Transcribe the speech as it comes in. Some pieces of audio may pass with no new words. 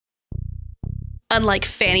Unlike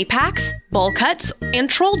fanny packs, bowl cuts, and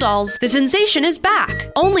troll dolls, the sensation is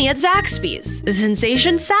back, only at Zaxby's. The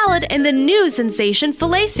Sensation Salad and the new Sensation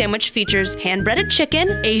Filet Sandwich features hand-breaded chicken,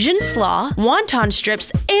 Asian slaw, wonton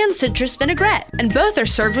strips, and citrus vinaigrette, and both are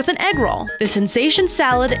served with an egg roll. The Sensation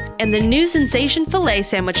Salad and the new Sensation Filet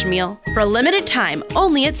Sandwich meal, for a limited time,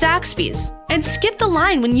 only at Zaxby's. And skip the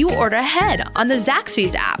line when you order ahead on the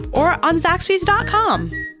Zaxby's app or on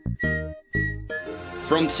Zaxby's.com.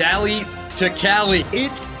 From Tally to Cali,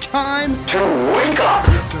 it's time to wake up.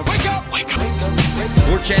 Wake up, wake up.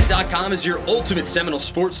 WarChant.com is your ultimate Seminole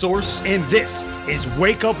sports source. And this is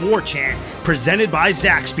Wake Up War Chant, presented by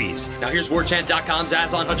Zaxby's. Now here's WarChant.com's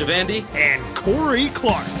Aslan Hajavandi and Corey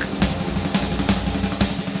Clark.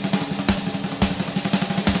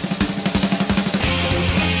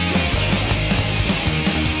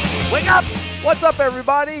 Wake up! What's up,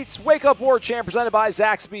 everybody? It's Wake Up War Chant presented by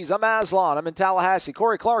Zaxby's. I'm Aslan. I'm in Tallahassee.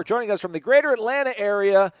 Corey Clark joining us from the greater Atlanta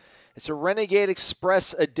area. It's a Renegade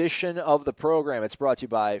Express edition of the program. It's brought to you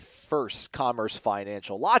by First Commerce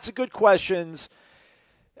Financial. Lots of good questions.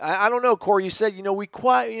 I don't know, Corey. You said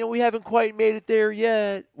we haven't quite made it there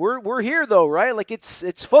yet. We're here though, right? Like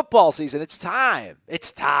it's football season. It's time.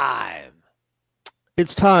 It's time.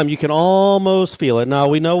 It's time. You can almost feel it. Now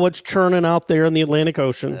we know what's churning out there in the Atlantic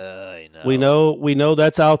Ocean. We know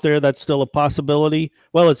that's out there. That's still a possibility.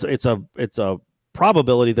 Well, it's a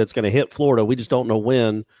probability that's going to hit Florida. We just don't know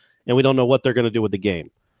when, and we don't know what they're going to do with the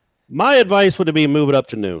game. My advice would be move it up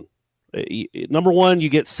to noon. Number one, you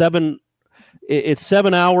get 7. It's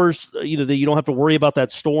 7 hours. That you don't have to worry about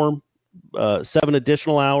that storm. 7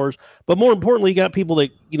 additional hours. But more importantly, you got people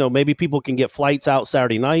that maybe people can get flights out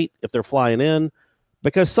Saturday night if they're flying in.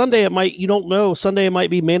 Because Sunday you don't know. Sunday it might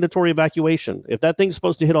be mandatory evacuation. If that thing's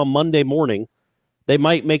supposed to hit on Monday morning, they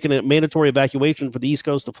might make a mandatory evacuation for the East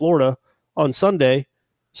Coast of Florida on Sunday.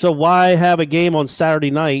 So why have a game on Saturday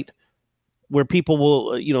night where people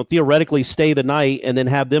will, theoretically stay the night and then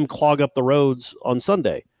have them clog up the roads on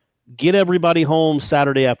Sunday? Get everybody home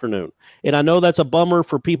Saturday afternoon. And I know that's a bummer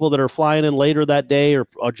for people that are flying in later that day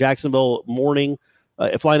or Jacksonville morning,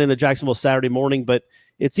 flying into Jacksonville Saturday morning, but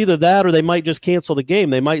it's either that or they might just cancel the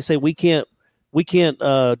game. They might say we can't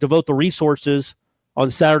devote the resources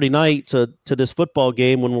on Saturday night to this football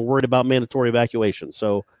game when we're worried about mandatory evacuation.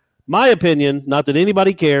 So my opinion, not that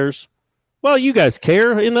anybody cares. Well, you guys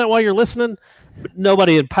care. Isn't that why you're listening? But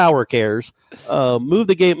nobody in power cares. Move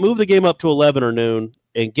the game up to 11 or noon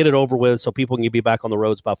and get it over with so people can be back on the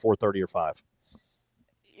roads by 4:30 or 5.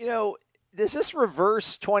 Does this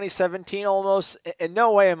reverse 2017 almost? In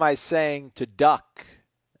no way am I saying to duck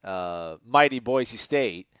mighty Boise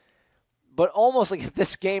State, but almost like if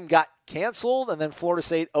this game got canceled and then Florida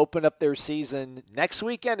State opened up their season next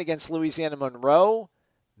weekend against Louisiana Monroe,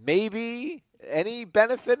 maybe any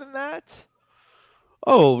benefit in that?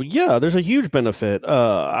 Oh yeah, there's a huge benefit.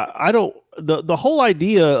 I don't the whole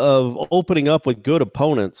idea of opening up with good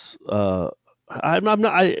opponents. I don't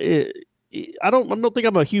think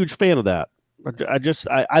I'm a huge fan of that.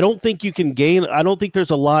 I don't think you can gain. I don't think there's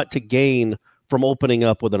a lot to gain from opening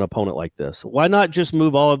up with an opponent like this. Why not just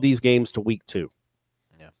move all of these games to week 2?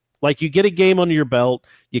 Yeah. Like you get a game under your belt,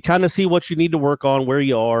 you kind of see what you need to work on, where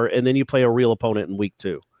you are, and then you play a real opponent in week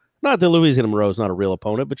 2. Not that Louisiana Monroe is not a real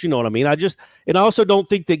opponent, but you know what I mean. I also don't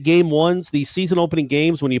think that game ones, these season opening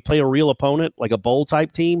games, when you play a real opponent, like a bowl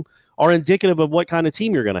type team, are indicative of what kind of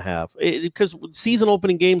team you're going to have. Because season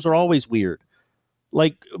opening games are always weird.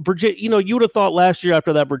 Like Virginia, you would have thought last year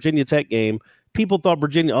after that Virginia Tech game, people thought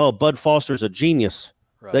Bud Foster's a genius.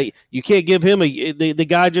 Right. You can't give him the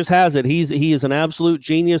guy just has it. He is an absolute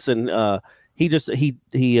genius, and he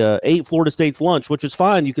ate Florida State's lunch, which is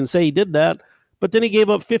fine. You can say he did that, but then he gave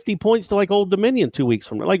up 50 points to like Old Dominion 2 weeks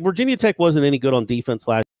from now. Like Virginia Tech wasn't any good on defense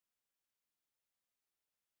last.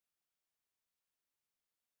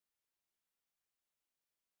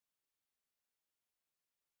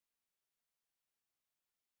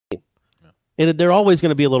 And they're always going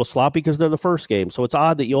to be a little sloppy because they're the first game. So it's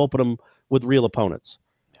odd that you open them with real opponents.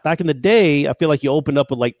 Yeah. Back in the day, I feel like you opened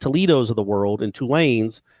up with like Toledo's of the world and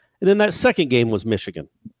Tulane's. And then that second game was Michigan.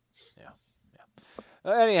 Yeah.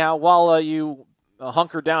 Anyhow, while you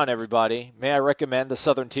hunker down, everybody, may I recommend the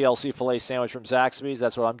Southern TLC filet sandwich from Zaxby's?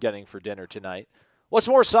 That's what I'm getting for dinner tonight. What's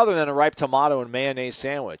more Southern than a ripe tomato and mayonnaise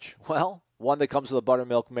sandwich? Well, one that comes with a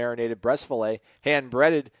buttermilk marinated breast filet,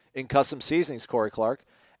 hand-breaded in custom seasonings, Corey Clark.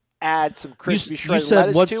 Add some crispy shredded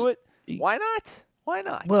lettuce to it. Why not? Why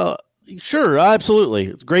not? Well, sure, absolutely.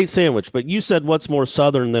 It's a great sandwich. But you said what's more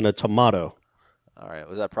Southern than a tomato? All right.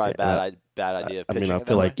 Was that probably a bad idea of pitching? I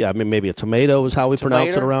feel like, maybe a tomato is how we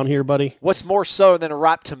pronounce it around here, buddy. What's more so than a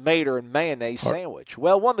wrapped tomato and mayonnaise sandwich?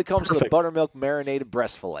 Well, one that comes with a buttermilk marinated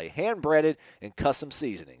breast fillet, hand-breaded and custom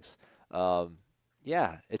seasonings.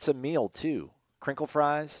 It's a meal, too. Crinkle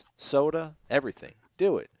fries, soda, everything.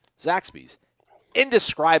 Do it. Zaxby's.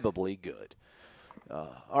 Indescribably good.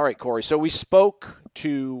 All right, Corey. So we spoke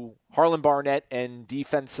to Harlan Barnett and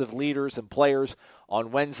defensive leaders and players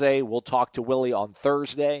on Wednesday. We'll talk to Willie on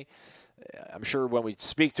Thursday. I'm sure when we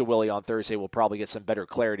speak to Willie on Thursday, we'll probably get some better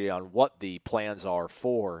clarity on what the plans are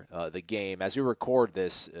for the game. As we record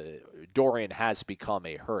this, Dorian has become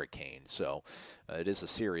a hurricane, so it is a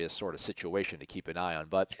serious sort of situation to keep an eye on.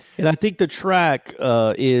 And I think the track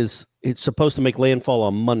it's supposed to make landfall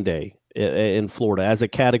on Monday in Florida as a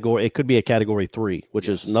category. It could be a Category 3, which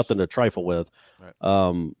is nothing to trifle with.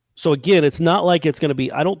 Right. So, again, it's not like it's going to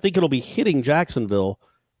be – I don't think it'll be hitting Jacksonville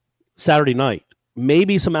Saturday night.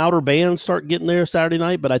 Maybe some outer bands start getting there Saturday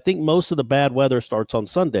night, but I think most of the bad weather starts on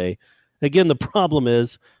Sunday. Again, the problem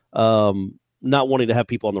is not wanting to have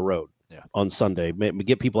people on the road on Sunday.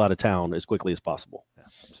 Get people out of town as quickly as possible. Yeah.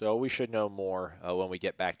 So we should know more when we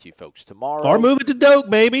get back to you folks tomorrow. Or move it to Doak,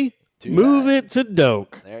 baby. Move it to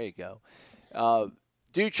Doak. There you go.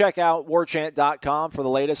 Do check out warchant.com for the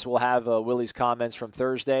latest. We'll have Willie's comments from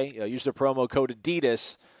Thursday. Use the promo code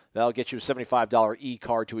Adidas. That'll get you a $75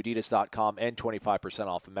 e-card to adidas.com and 25%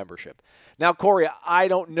 off a membership. Now, Corey, I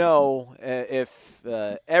don't know if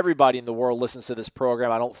everybody in the world listens to this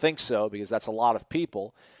program. I don't think so, because that's a lot of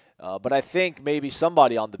people. But I think maybe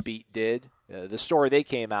somebody on the beat did. The story they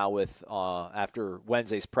came out with after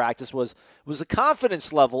Wednesday's practice was the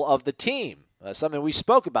confidence level of the team, something we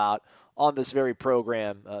spoke about on this very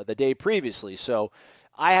program the day previously. So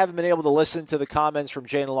I haven't been able to listen to the comments from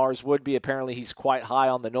Jane and Lars Woodby. Apparently he's quite high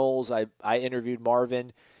on the Noles. I interviewed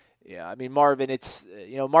Marvin. Yeah, I mean, Marvin,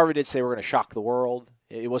 Marvin did say we're going to shock the world.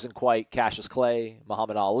 It wasn't quite Cassius Clay,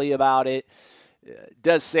 Muhammad Ali about it.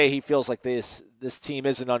 Does say he feels like this team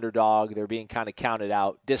is an underdog. They're being kind of counted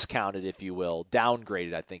out, discounted, if you will,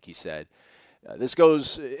 downgraded, I think he said. This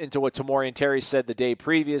goes into what Tamori Terry said the day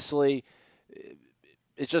previously.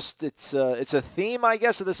 It's a theme, I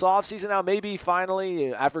guess, of this offseason now. Maybe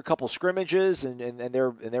finally, after a couple scrimmages, and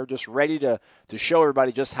they're just ready to show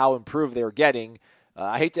everybody just how improved they're getting.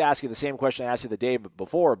 I hate to ask you the same question I asked you the day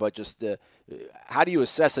before, but just how do you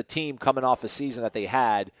assess a team coming off a season that they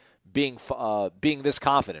had being this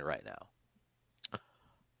confident right now?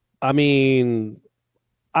 I mean,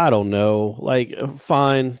 I don't know. Like,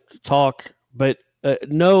 fine, talk, but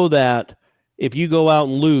know that if you go out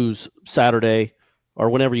and lose Saturday or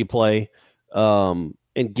whenever you play, and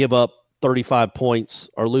give up 35 points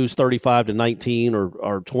or lose 35-19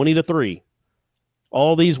 or 20-3,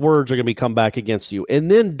 all these words are going to be come back against you. And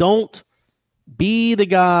then don't be the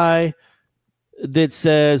guy that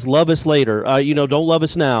says, love us later. Don't love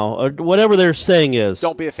us now. Or whatever their saying is.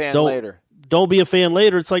 Don't be a fan later. Don't be a fan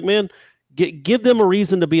later. It's like, man, give them a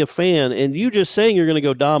reason to be a fan. And you just saying you're going to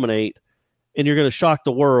go dominate and you're going to shock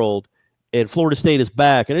the world and Florida State is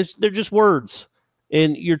back. And they're just words.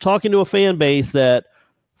 And you're talking to a fan base that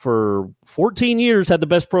for 14 years had the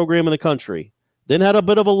best program in the country, then had a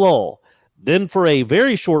bit of a lull, then for a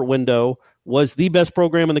very short window was the best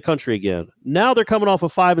program in the country again. Now they're coming off a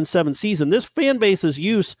 5-7 season. This fan base is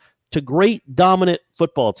used to great dominant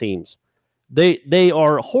football teams. They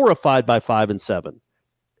are horrified by 5-7,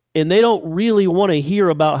 and they don't really want to hear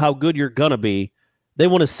about how good you're gonna be. They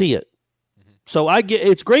want to see it. Mm-hmm. So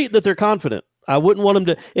it's great that they're confident. I wouldn't want them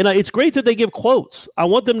to, and it's great that they give quotes. I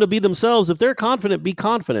want them to be themselves. If they're confident, be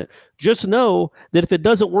confident. Just know that if it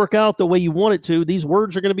doesn't work out the way you want it to, these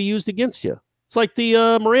words are going to be used against you. It's like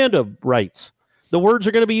the Miranda rights. The words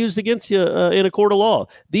are going to be used against you in a court of law.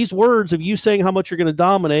 These words of you saying how much you're going to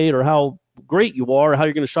dominate or how great you are or how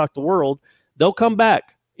you're going to shock the world, they'll come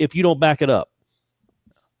back if you don't back it up.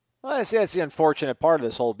 Well, I see that's the unfortunate part of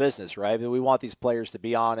this whole business, right? We want these players to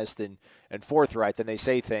be honest and forthright. Then they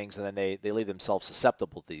say things, and then they leave themselves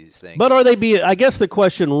susceptible to these things. But are they being – I guess the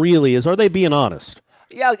question really is, are they being honest?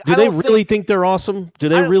 Yeah. Do they really think they're awesome? Do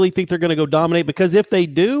they really think they're going to go dominate? Because if they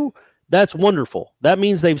do, that's wonderful. That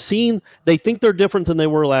means they think they're different than they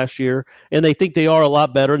were last year, and they think they are a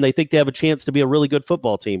lot better, and they think they have a chance to be a really good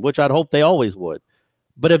football team, which I'd hope they always would.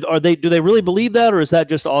 But do they really believe that, or is that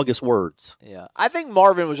just August words? Yeah, I think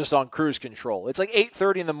Marvin was just on cruise control. It's like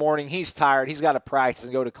 8:30 in the morning. He's tired. He's got to practice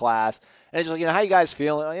and go to class. And it's just like, how you guys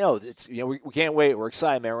feeling? We can't wait. We're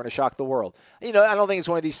excited, man. We're going to shock the world. I don't think it's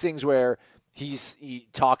one of these things where he's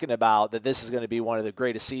talking about that this is going to be one of the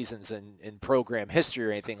greatest seasons in program history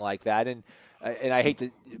or anything like that. And I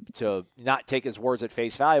hate to not take his words at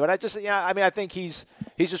face value, but I think he's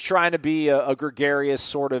just trying to be a gregarious,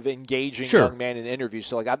 sort of engaging young man in interviews.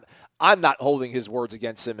 So I'm not holding his words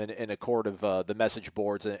against him in a court of the message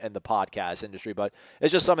boards and the podcast industry, but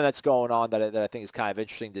it's just something that's going on that I think is kind of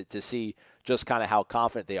interesting to see just kind of how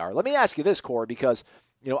confident they are. Let me ask you this, Corey, because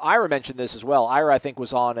Ira mentioned this as well. Ira, I think,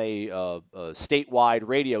 was on a statewide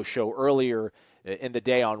radio show earlier in the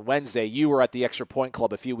day on Wednesday. You were at the Extra Point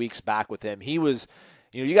Club a few weeks back with him. He was,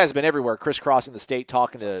 you guys have been everywhere, crisscrossing the state,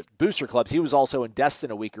 talking to booster clubs. He was also in Destin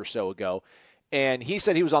a week or so ago. And he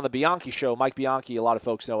said he was on the Bianchi show. Mike Bianchi, a lot of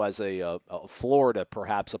folks know as a Florida,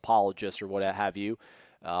 perhaps, apologist or what have you.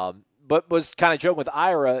 But was kind of joking with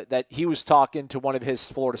Ira that he was talking to one of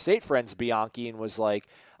his Florida State friends, Bianchi, and was like,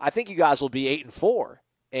 I think you guys will be 8-4.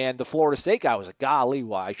 And the Florida State guy was like, golly,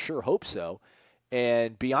 well, I sure hope so.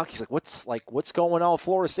 And Bianchi's like, what's going on with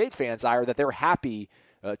Florida State fans, Ira, that they're happy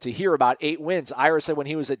to hear about 8 wins? Ira said when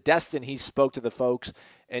he was at Destin, he spoke to the folks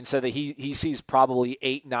and said that he sees probably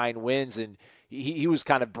 8-9 wins, and he was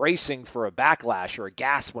kind of bracing for a backlash or a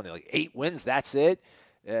gasp when 8 wins, that's it.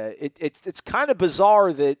 It's kind of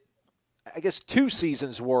bizarre that I guess 2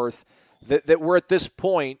 seasons worth that we're at this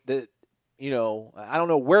point that, I don't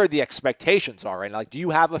know where the expectations are. And do you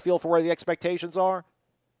have a feel for where the expectations are?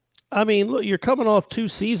 I mean, look, you're coming off 2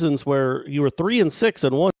 seasons where you were 3-6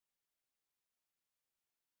 and 1.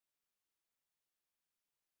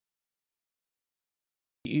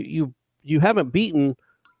 You haven't beaten.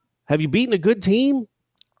 Have you beaten a good team?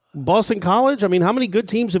 Boston College? I mean, how many good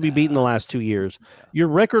teams have you beaten the last 2 years? Your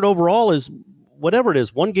record overall is whatever it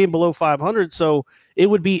is, 1 game below 500. So it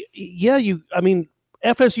would be,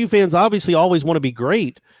 FSU fans obviously always want to be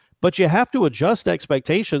great, but you have to adjust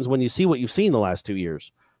expectations when you see what you've seen the last 2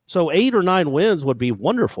 years. So 8 or 9 wins would be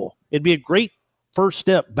wonderful. It'd be a great first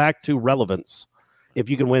step back to relevance if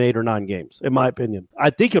you can win 8 or 9 games, in my opinion. I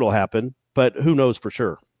think it'll happen, but who knows for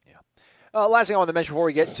sure. Last thing I want to mention before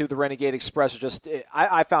we get to the Renegade Express is just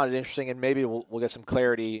I found it interesting, and maybe we'll get some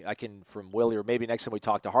clarity from Willie, or maybe next time we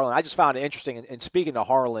talk to Harlan. I just found it interesting, and speaking to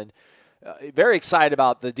Harlan, very excited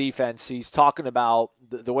about the defense. He's talking about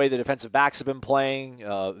the way the defensive backs have been playing,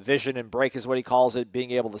 vision and break is what he calls it,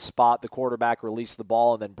 being able to spot the quarterback, release the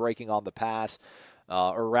ball, and then breaking on the pass,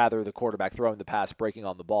 or rather the quarterback throwing the pass, breaking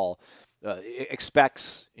on the ball.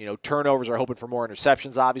 Expects, turnovers, are hoping for more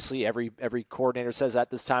interceptions, obviously. Every coordinator says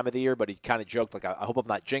that this time of the year, but he kind of joked, I hope I'm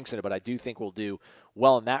not jinxing it, but I do think we'll do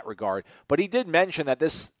well in that regard. But he did mention that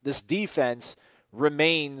this defense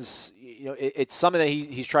remains, it's something that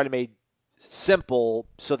he's trying to make simple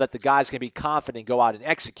so that the guys can be confident and go out and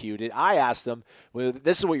execute it. I asked him, well,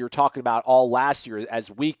 this is what you were talking about all last year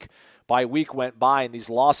as week by week went by and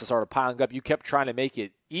these losses started piling up. You kept trying to make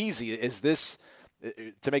it easy.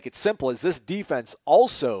 To make it simple, is this defense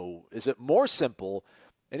also, is it more simple?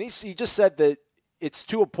 And he just said that it's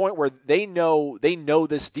to a point where they know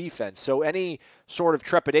this defense. So any sort of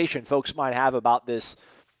trepidation folks might have about this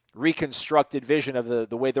reconstructed vision of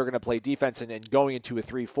the way they're going to play defense and going into a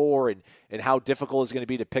 3-4 and how difficult it's going to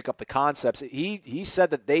be to pick up the concepts. He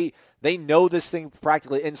said that they know this thing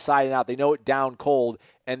practically inside and out. They know it down cold,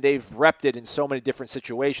 and they've repped it in so many different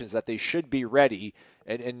situations that they should be ready.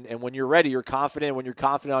 And when you're ready, you're confident. When you're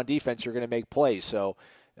confident on defense, you're going to make plays. So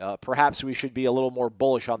perhaps we should be a little more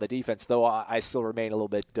bullish on the defense, though I still remain a little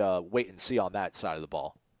bit wait and see on that side of the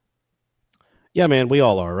ball. Yeah, man, we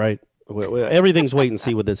all are, right? Everything's wait and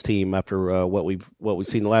see with this team after what we've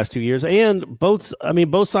seen the last 2 years, and both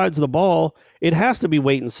sides of the ball. It has to be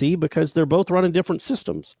wait and see because they're both running different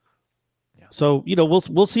systems. Yeah. So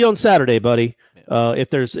we'll see on Saturday, buddy. Yeah. If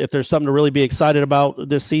there's something to really be excited about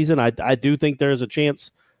this season, I do think there's a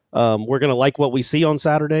chance we're going to like what we see on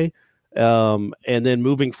Saturday, and then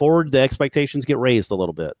moving forward, the expectations get raised a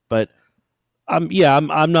little bit. But I'm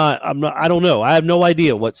not. I don't know. I have no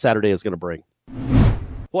idea what Saturday is going to bring.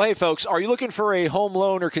 Well, hey, folks, are you looking for a home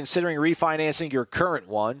loan or considering refinancing your current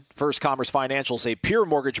one? First Commerce Financial is a pure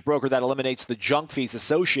mortgage broker that eliminates the junk fees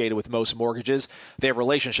associated with most mortgages. They have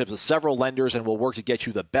relationships with several lenders and will work to get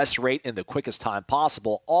you the best rate in the quickest time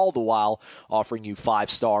possible, all the while offering you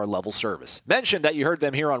 5-star level service. Mention that you heard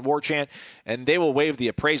them here on War Chant, and they will waive the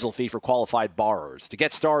appraisal fee for qualified borrowers. To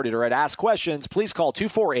get started or to ask questions, please call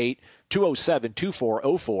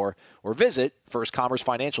 248-207-2404 or visit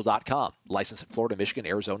firstcommercefinancial.com. Licensed in Florida, Michigan,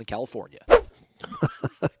 Arizona, and California.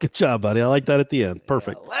 Good job, buddy. I like that at the end.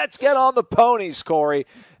 Perfect. Yeah, let's get on the ponies, Corey.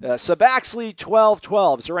 Sabaxley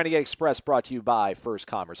 1212. It's the Renegade Express brought to you by First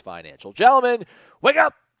Commerce Financial. Gentlemen, wake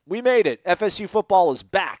up. We made it. FSU football is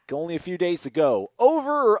back. Only a few days to go.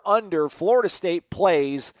 Over or under, Florida State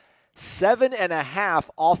plays 7.5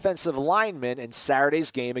 offensive linemen in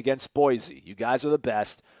Saturday's game against Boise. You guys are the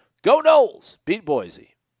best. Go Noles. Beat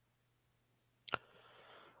Boise.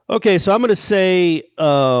 Okay, so I'm going to say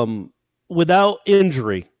without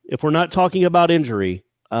injury, if we're not talking about injury,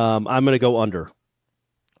 I'm going to go under.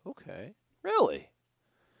 Okay. Really?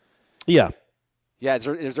 Yeah. Yeah,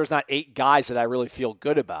 there's not 8 guys that I really feel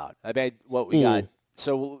good about. I mean, what we got.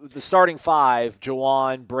 So the starting 5,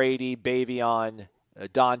 Jawan, Brady, Bavion,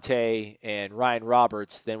 Dante, and Ryan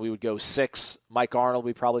Roberts. Then we would go 6, Mike Arnold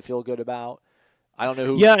we probably feel good about. I don't know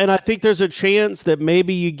who. Yeah, and I think there's a chance that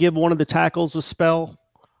maybe you give one of the tackles a spell.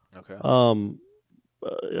 Okay.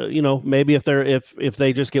 Maybe if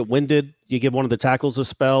they just get winded, you give one of the tackles a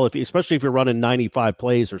spell, especially if you're running 95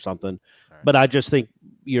 plays or something. Right. But I just think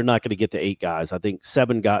you're not going to get to 8 guys. I think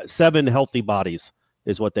 7 healthy bodies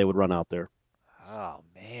is what they would run out there. Oh,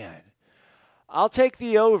 man. I'll take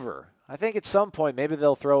the over. I think at some point maybe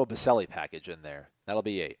they'll throw a Feleipe package in there. That'll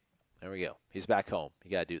be 8. There we go. He's back home.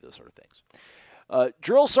 You got to do those sort of things.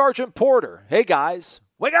 Drill Sergeant Porter. Hey, guys.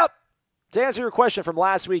 Wake up. To answer your question from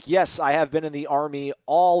last week, yes, I have been in the Army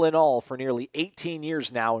all in all for nearly 18 years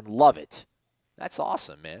now and love it. That's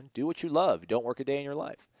awesome, man. Do what you love. Don't work a day in your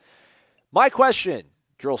life. My question,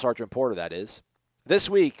 Drill Sergeant Porter, that is, this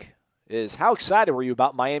week is how excited were you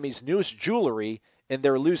about Miami's newest jewelry in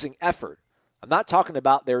their losing effort? I'm not talking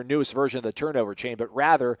about their newest version of the turnover chain, but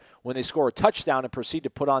rather when they score a touchdown and proceed to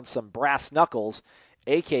put on some brass knuckles,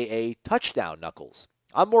 a.k.a. touchdown knuckles.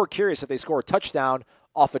 I'm more curious if they score a touchdown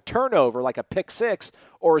off a turnover like a pick 6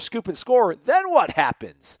 or a scoop and score, then what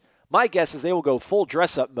happens? My guess is they will go full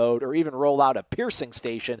dress-up mode or even roll out a piercing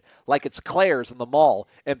station like it's Claire's in the mall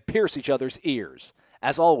and pierce each other's ears.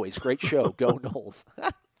 As always, great show. Go Noles.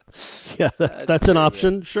 Yeah, that's an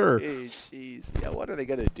option. Sure. Jeez. Yeah, what are they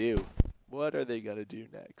going to do? What are they going to do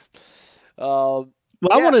next? I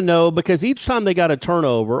want to know because each time they got a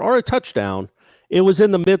turnover or a touchdown, it was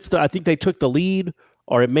in the midst of, I think they took the lead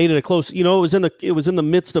or it made it a close, it was in the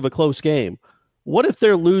midst of a close game. What if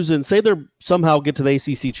they're losing, say they're somehow get to the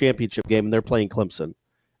ACC championship game and they're playing Clemson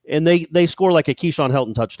and they score like a Keyshawn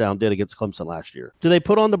Helton touchdown did against Clemson last year. Do they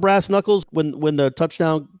put on the brass knuckles when the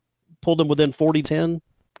touchdown pulled them within 40-10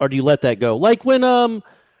 or do you let that go? Like when,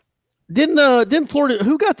 didn't Florida,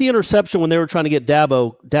 who got the interception when they were trying to get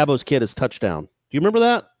Dabo's kid his touchdown? Do you remember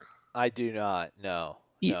that? I do not, no.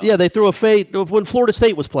 Yeah, they threw a fade when Florida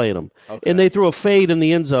State was playing them, and they threw a fade in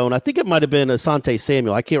the end zone. I think it might have been Asante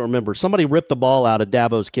Samuel. I can't remember. Somebody ripped the ball out of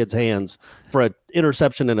Dabo's kid's hands for an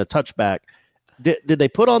interception and a touchback. Did they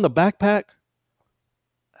put on the backpack?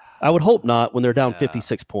 I would hope not when they're down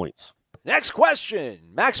 56 points. Next question.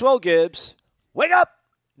 Maxwell Gibbs. Wake up.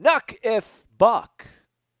 Nuck if buck.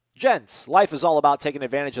 Gents, life is all about taking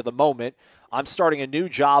advantage of the moment. I'm starting a new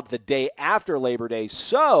job the day after Labor Day,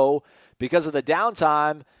 so because of the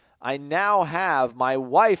downtime, I now have my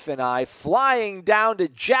wife and I flying down to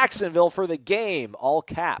Jacksonville for the game, all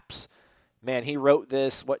caps. Man, he wrote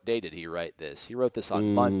this. What day did he write this? He wrote this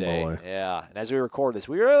on Monday. Boy. Yeah, and as we record this,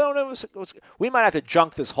 we really don't know. We might have to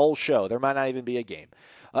junk this whole show. There might not even be a game.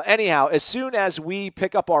 Anyhow, as soon as we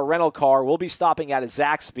pick up our rental car, we'll be stopping at a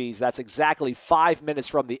Zaxby's. That's exactly 5 minutes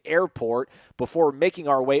from the airport before making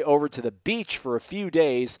our way over to the beach for a few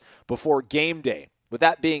days before game day. With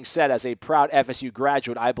that being said, as a proud FSU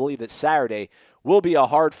graduate, I believe that Saturday will be a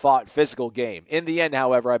hard-fought physical game. In the end,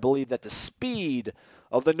 however, I believe that the speed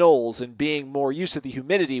of the Noles and being more used to the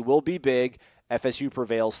humidity will be big. FSU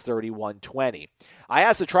prevails 31-20. I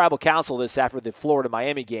asked the Tribal Council this after the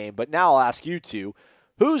Florida-Miami game, but now I'll ask you two.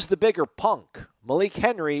 Who's the bigger punk, Malik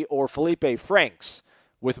Henry or Feleipe Franks?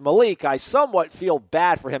 With Malik, I somewhat feel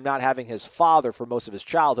bad for him not having his father for most of his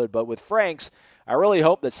childhood, but with Franks, I really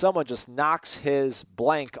hope that someone just knocks his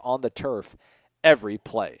blank on the turf every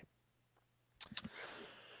play.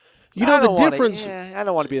 You know the difference. I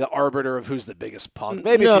don't want to be the arbiter of who's the biggest punk.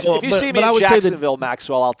 Maybe if you see me in Jacksonville,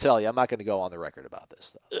 Maxwell, I'll tell you. I'm not going to go on the record about this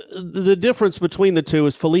stuff. The difference between the two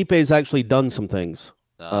is Feleipe's actually done some things.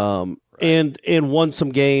 Right. and won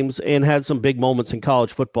some games and had some big moments in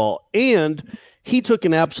college football. And he took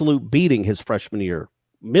an absolute beating his freshman year,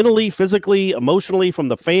 mentally, physically, emotionally, from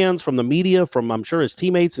the fans, from the media, from, I'm sure, his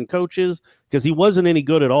teammates and coaches, because he wasn't any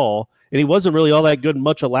good at all. And he wasn't really all that good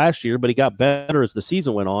much of last year, but he got better as the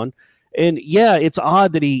season went on. And yeah, it's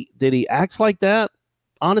odd that he acts like that,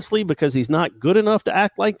 honestly, because he's not good enough to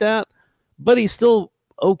act like that, but he's still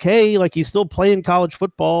okay. Like, he's still playing college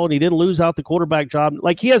football and he didn't lose out the quarterback job.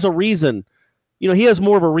 Like, he has a reason, he has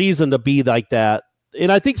more of a reason to be like that.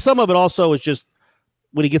 And I think some of it also is just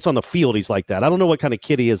when he gets on the field, he's like that. I don't know what kind of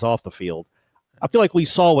kid he is off the field. I feel like we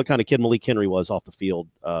saw what kind of kid Malik Henry was off the field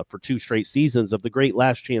for 2 straight seasons of the great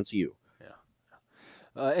Last Chance U.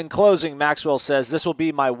 In closing, Maxwell says, this will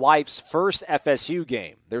be my wife's first FSU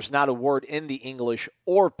game. There's not a word in the English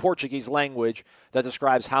or Portuguese language that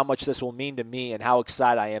describes how much this will mean to me and how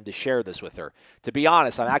excited I am to share this with her. To be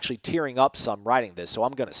honest, I'm actually tearing up some writing this, so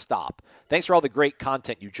I'm going to stop. Thanks for all the great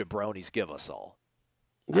content you jabronis give us all.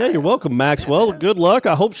 Yeah, you're welcome, Maxwell. Good luck.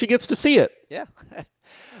 I hope she gets to see it. Yeah.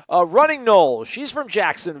 Running Noles. She's from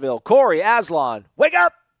Jacksonville. Corey Aslan, wake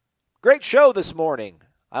up! Great show this morning.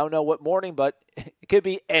 I don't know what morning, but it could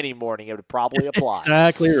be any morning. It would probably apply.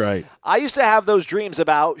 Exactly right. I used to have those dreams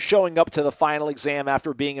about showing up to the final exam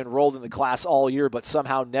after being enrolled in the class all year, but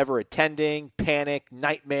somehow never attending, panic,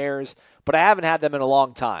 nightmares. But I haven't had them in a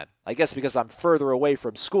long time. I guess because I'm further away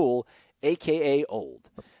from school, a.k.a. old.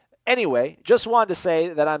 Anyway, just wanted to say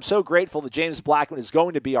that I'm so grateful that James Blackman is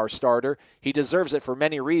going to be our starter. He deserves it for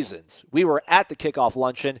many reasons. We were at the kickoff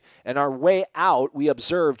luncheon, and on our way out, we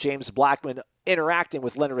observed James Blackman interacting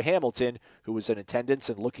with Leonard Hamilton, who was in attendance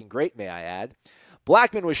and looking great, may I add.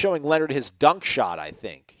 Blackman was showing Leonard his dunk shot, I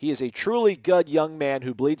think. He is a truly good young man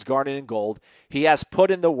who bleeds garnet and gold. He has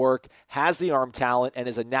put in the work, has the arm talent, and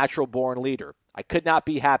is a natural-born leader. I could not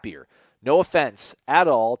be happier. No offense at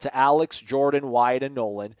all to Alex, Jordan, Wyatt, and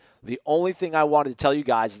Nolan. The only thing I wanted to tell you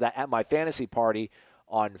guys is that at my fantasy party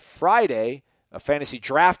on Friday, a fantasy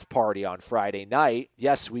draft party on Friday night,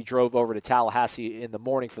 yes, we drove over to Tallahassee in the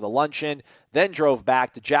morning for the luncheon, then drove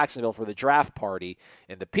back to Jacksonville for the draft party.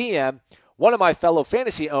 In the PM, one of my fellow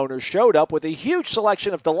fantasy owners showed up with a huge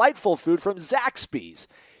selection of delightful food from Zaxby's.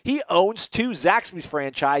 He owns 2 Zaxby's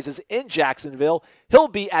franchises in Jacksonville. He'll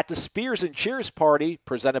be at the Spears and Cheers party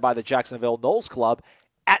presented by the Jacksonville Noles Club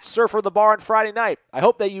at Surfer the Bar on Friday night. I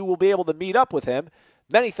hope that you will be able to meet up with him.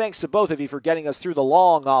 Many thanks to both of you for getting us through the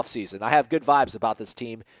long offseason. I have good vibes about this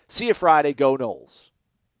team. See you Friday. Go Noles.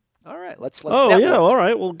 All right, let's network. Yeah, all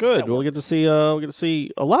right. Well, good. We'll get to see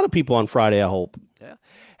a lot of people on Friday, I hope. Yeah.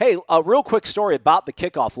 Hey, a real quick story about the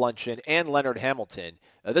kickoff luncheon and Leonard Hamilton.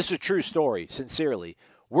 This is a true story, sincerely.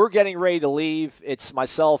 We're getting ready to leave. It's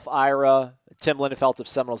myself, Ira, Tim Linnefelt of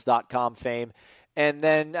Seminoles.com fame. And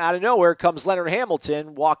then out of nowhere comes Leonard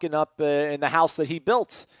Hamilton walking up in the house that he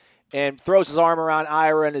built and throws his arm around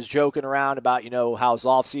Ira and is joking around about, how his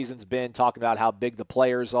offseason's been, talking about how big the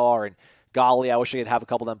players are. And golly, I wish I could have a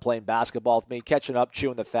couple of them playing basketball with me, catching up,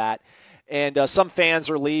 chewing the fat. And some fans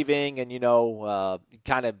are leaving and,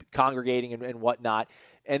 kind of congregating and whatnot.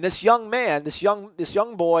 And this young man, this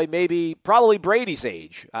young boy, probably Brady's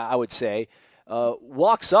age, I would say,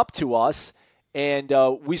 walks up to us, and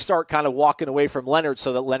we start kind of walking away from Leonard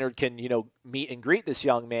so that Leonard can, meet and greet this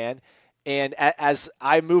young man. And as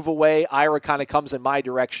I move away, Ira kind of comes in my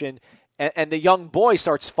direction, and the young boy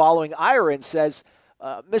starts following Ira and says,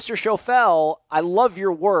 Mr. Schofel, I love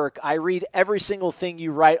your work. I read every single thing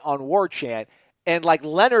you write on War Chant. And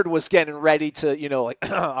Leonard was getting ready to,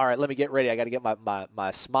 all right, let me get ready. I got to get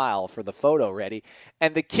my smile for the photo ready.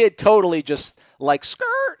 And the kid totally just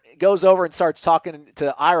skirt, goes over and starts talking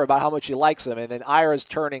to Ira about how much he likes him. And then Ira's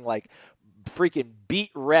turning freaking beet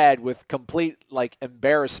red with complete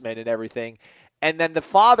embarrassment and everything. And then the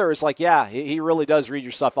father is yeah, he really does read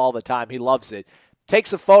your stuff all the time. He loves it.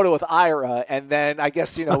 Takes a photo with Ira, and then I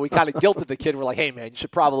guess, we kind of guilted the kid. We're like, hey, man, you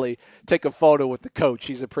should probably take a photo with the coach.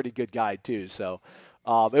 He's a pretty good guy, too. So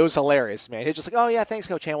it was hilarious, man. He's just oh, yeah, thanks,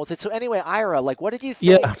 Coach Hamilton. So anyway, Ira, what did you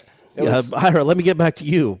think? Yeah, Ira, let me get back to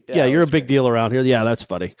you. Yeah, you're a big deal around here. Yeah, that's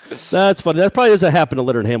funny. That's funny. That probably doesn't happen to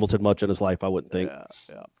Leonard Hamilton much in his life, I wouldn't think.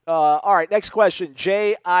 Yeah. All right, next question.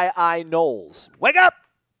 J.I.I. Noles. Wake up!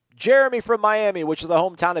 Jeremy from Miami, which is the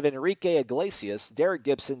hometown of Enrique Iglesias, Derek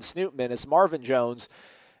Gibson, Snoop Minnis, Marvin Jones,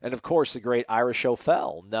 and, of course, the great Ira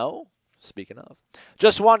Schofel. No? Speaking of.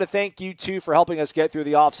 Just wanted to thank you two for helping us get through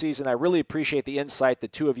the offseason. I really appreciate the insight the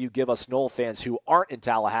two of you give us Nole fans who aren't in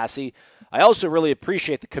Tallahassee. I also really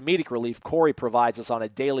appreciate the comedic relief Corey provides us on a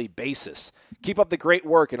daily basis. Keep up the great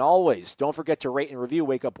work, and always, don't forget to rate and review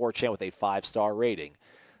Wake Up War Chant with a 5-star rating.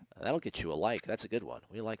 That'll get you a like. That's a good one.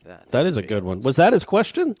 We like that. That is a good one. Was that his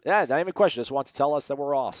question? Yeah, not even a question. Just wants to tell us that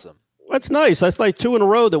we're awesome. That's nice. That's 2 in a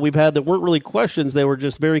row that we've had that weren't really questions. They were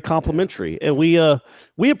just very complimentary. And we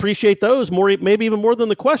appreciate those more, maybe even more than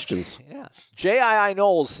the questions. Yeah. J.I.I.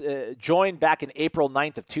 Noles joined back in April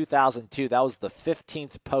 9th of 2002. That was the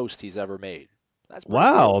 15th post he's ever made. That's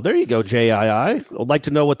wow. Cool. There you go, J.I.I. I'd like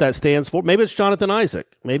to know what that stands for. Maybe it's Jonathan Isaac.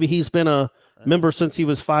 Maybe he's been a member since he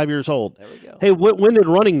was 5 years old. There we go. Hey, when did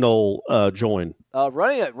Running Nole join?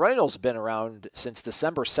 Running Nole's been around since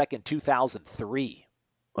December 2nd, 2003.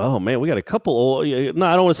 Oh man, we got a couple old. No,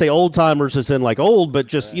 I don't want to say old timers as in like old, but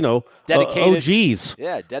just dedicated OGs.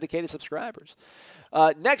 Yeah, dedicated subscribers.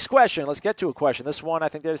 Next question. Let's get to a question. This one, I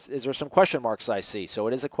think there's some question marks I see. So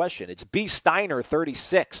it is a question. It's B. Steiner,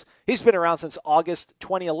 36. He's been around since August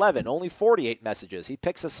 2011. Only 48 messages. He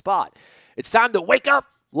picks a spot. It's time to wake up.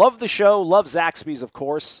 Love the show. Love Zaxby's, of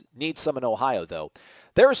course. Need some in Ohio, though.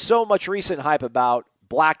 There is so much recent hype about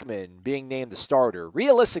Blackman being named the starter.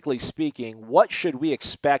 Realistically speaking, what should we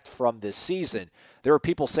expect from this season? There are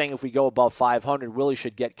people saying if we go above 500, Willie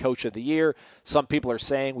should get Coach of the Year. Some people are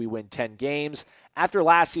saying we win 10 games. After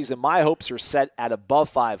last season, my hopes are set at above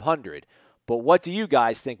 500. But what do you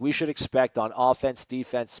guys think we should expect on offense,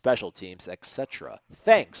 defense, special teams, etc.?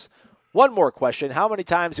 Thanks. One more question. How many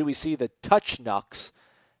times do we see the touchnucks,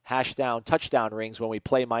 touchdown rings when we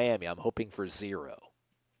play Miami? I'm hoping for 0.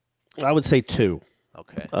 I would say 2.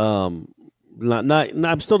 Okay. I'm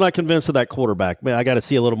still not convinced of that quarterback. Man, I got to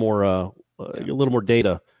see a little more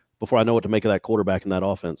data before I know what to make of that quarterback in that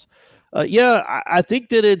offense. I think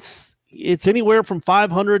that it's anywhere from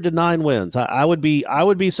 500 to 9 wins. I would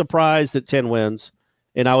be surprised at 10 wins,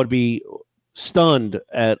 and I would be stunned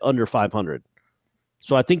at under 500.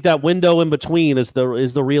 So I think that window in between is the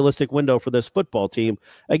realistic window for this football team.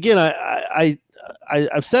 Again,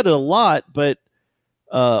 I've said it a lot, but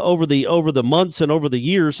over the months and over the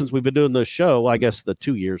years since we've been doing this show, I guess the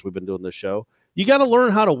 2 years we've been doing this show, you got to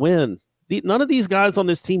learn how to win. None of these guys on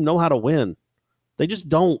this team know how to win. They just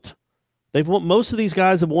don't. Most of these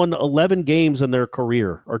guys have won 11 games in their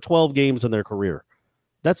career or 12 games in their career.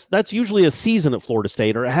 That's usually a season at Florida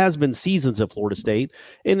State, or it has been seasons at Florida State.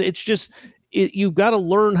 And it's just you've got to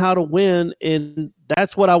learn how to win, and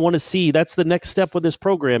that's what I want to see. That's the next step with this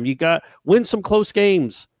program. You got win some close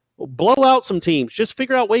games. Blow out some teams. Just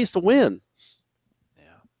figure out ways to win. Yeah.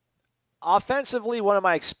 Offensively, what am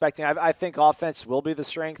I expecting? I think offense will be the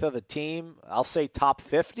strength of the team. I'll say top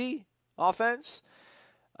 50 offense.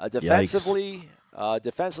 Defensively,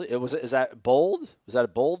 is that bold? Was that a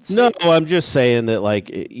bold statement? No, I'm just saying that,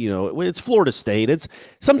 it's Florida State. It's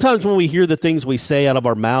sometimes when we hear the things we say out of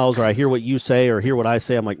our mouths, or I hear what you say or hear what I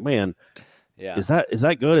say, I'm like, man, yeah. Is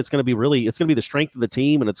that good? It's going to be the strength of the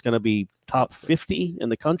team, and it's going to be top 50 in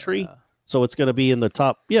the country. Yeah. So it's going to be in the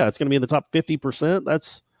top. Yeah, it's going to be in the top 50%.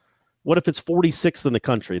 That's what if it's 46th in the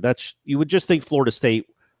country? You would just think Florida State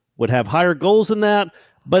would have higher goals than that,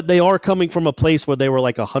 but they are coming from a place where they were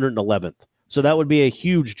like 111th. So that would be a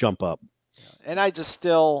huge jump up. And I just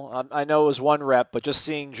still, I know it was one rep, but just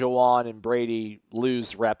seeing Juwan and Brady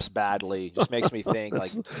lose reps badly just makes me think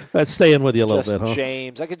that's staying with you a little bit, huh?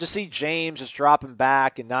 James, I could just see James just dropping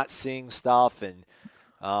back and not seeing stuff and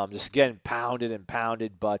just getting pounded and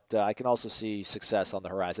pounded. But I can also see success on the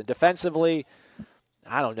horizon. Defensively,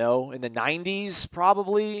 I don't know, in the 90s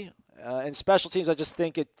probably. And special teams, I just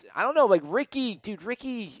think I don't know, like Ricky.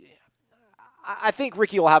 I think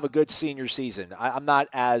Ricky will have a good senior season. I'm not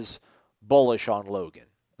as bullish on Logan.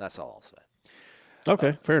 That's all I'll say.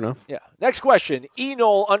 Okay, fair enough. Yeah. Next question.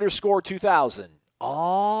 Enol_2000.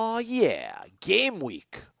 Oh, yeah. Game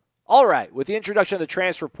week. All right. With the introduction of the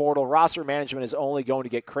transfer portal, roster management is only going to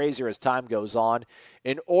get crazier as time goes on.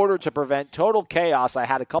 In order to prevent total chaos, I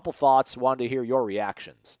had a couple thoughts. Wanted to hear your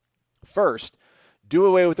reactions. First, do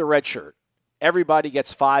away with the red shirt. Everybody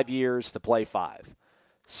gets 5 years to play 5.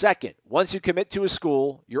 Second, once you commit to a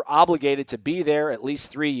school, you're obligated to be there at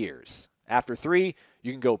least 3 years. After 3,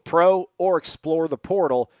 you can go pro or explore the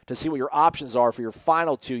portal to see what your options are for your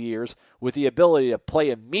final 2 years with the ability to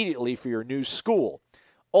play immediately for your new school.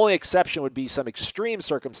 Only exception would be some extreme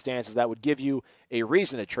circumstances that would give you a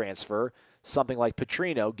reason to transfer, something like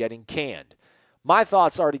Petrino getting canned. My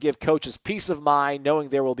thoughts are to give coaches peace of mind knowing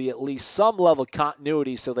there will be at least some level of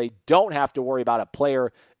continuity so they don't have to worry about a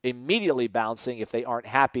player immediately bouncing if they aren't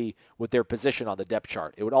happy with their position on the depth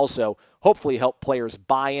chart. It would also hopefully help players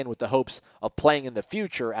buy in with the hopes of playing in the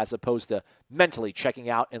future as opposed to mentally checking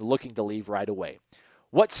out and looking to leave right away.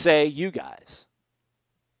 What say you guys?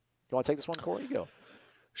 You want to take this one, Corey? Go.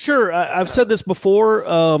 Sure. I've said this before.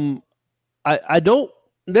 I don't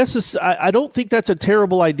think that's a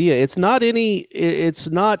terrible idea. It's not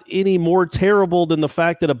any more terrible than the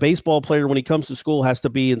fact that a baseball player, when he comes to school, has to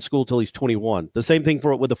be in school till he's 21. The same thing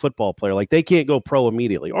with a football player. Like, they can't go pro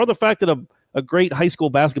immediately. Or the fact that a great high school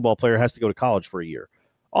basketball player has to go to college for a year.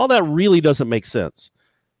 All that really doesn't make sense.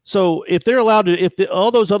 So if they're allowed to,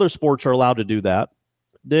 all those other sports are allowed to do that,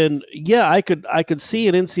 then yeah, I could see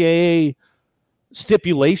an NCAA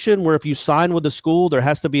stipulation where if you sign with the school, there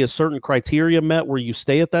has to be a certain criteria met where you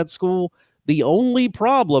stay at that school. The only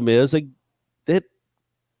problem is that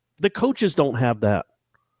the coaches don't have that.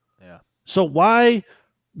 Yeah. So why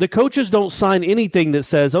The coaches don't sign anything that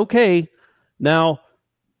says, okay, now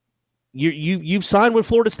you've signed with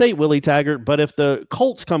Florida State, Willie Taggart, but if the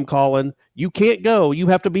Colts come calling, you can't go. You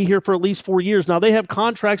have to be here for at least 4 years. Now, they have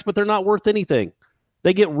contracts, but they're not worth anything.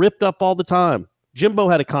 They get ripped up all the time. Jimbo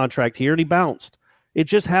had a contract here, and he bounced. It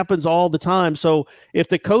just happens all the time. So if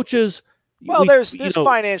the coaches – Well, there's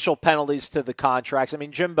financial penalties to the contracts. I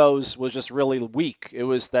mean, Jimbo's was just really weak. It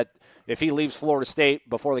was that if he leaves Florida State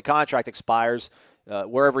before the contract expires –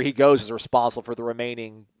 wherever he goes is responsible for the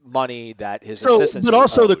remaining money that his assistants. But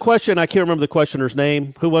also the question, I can't remember the questioner's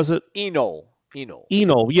name. Who was it? Enol,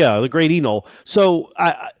 yeah, the great Enol. So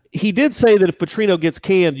he did say that if Petrino gets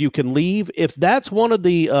canned, you can leave. If that's one of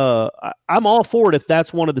the, I'm all for it if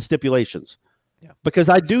that's one of the stipulations. Yeah. Because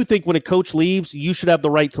I do think when a coach leaves, you should have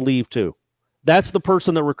the right to leave too. That's the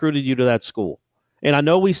person that recruited you to that school. And I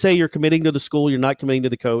know we say you're committing to the school, you're not committing to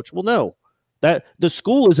the coach. Well, no. That the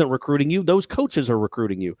school isn't recruiting you. Those coaches are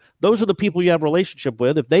recruiting you. Those are the people you have a relationship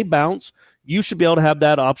with. If they bounce, you should be able to have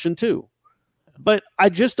that option too. But I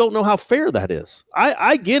just don't know how fair that is.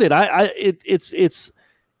 I get it.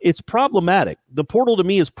 It's problematic. The portal to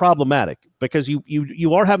me is problematic because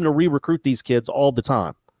you are having to re-recruit these kids all the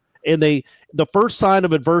time. And the first sign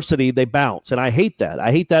of adversity, they bounce. And I hate that.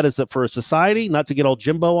 I hate that for a society, not to get all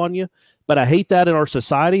Jimbo on you, but I hate that in our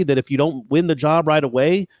society that if you don't win the job right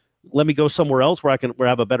away, let me go somewhere else where I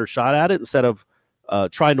have a better shot at it instead of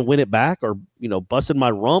trying to win it back or, busting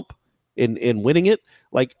my rump in winning it.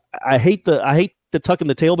 Like I hate the tucking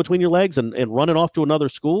the tail between your legs and running off to another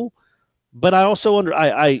school. But I also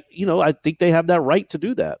I think they have that right to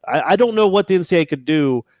do that. I don't know what the NCAA could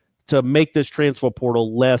do to make this transfer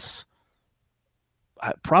portal less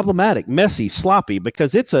problematic, messy, sloppy,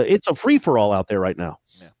 because it's a free for all out there right now.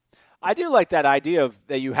 Yeah. I do like that idea of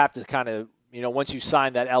that you have to kind of, once you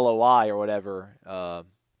sign that LOI or whatever,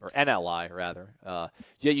 or NLI rather,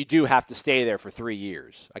 you do have to stay there for 3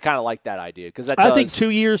 years. I kind of like that idea because I think 2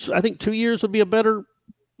 years. I think 2 years would be a better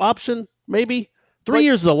option. Maybe 3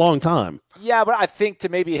 years is a long time. Yeah, but I think to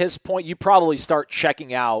maybe his point, you probably start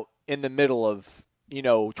checking out in the middle of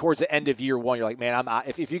towards the end of year one. You're like, man,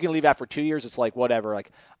 if you can leave after 2 years, it's like whatever.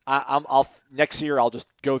 Like I'll next year I'll just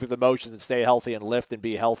go through the motions and stay healthy and lift and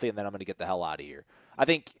be healthy, and then I'm going to get the hell out of here. I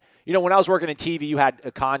think. When I was working in TV, you had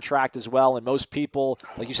a contract as well, and most people,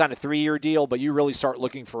 like you sign a 3-year deal, but you really start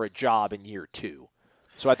looking for a job in year 2.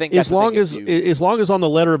 So I think that's as long as on the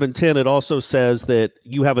letter of intent, it also says that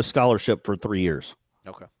you have a scholarship for 3 years.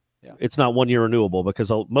 Okay, yeah, it's not 1 year renewable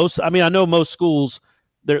because I know most schools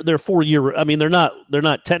they're 4 year. I mean, they're not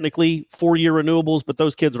technically 4 year renewables, but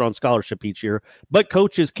those kids are on scholarship each year. But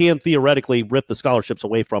coaches can theoretically rip the scholarships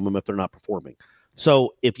away from them if they're not performing.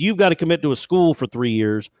 So if you've got to commit to a school for 3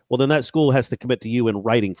 years, well, then that school has to commit to you in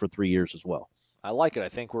writing for 3 years as well. I like it. I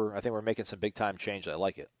think we're making some big time change. I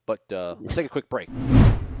like it. But let's take a quick break.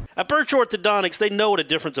 At Birch Orthodontics, they know what a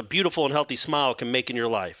difference a beautiful and healthy smile can make in your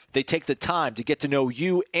life. They take the time to get to know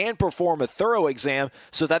you and perform a thorough exam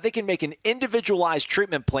so that they can make an individualized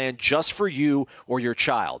treatment plan just for you or your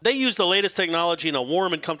child. They use the latest technology in a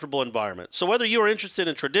warm and comfortable environment. So whether you are interested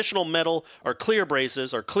in traditional metal or clear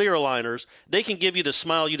braces or clear aligners, they can give you the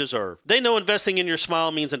smile you deserve. They know investing in your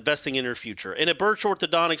smile means investing in your future. And at Birch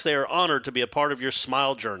Orthodontics, they are honored to be a part of your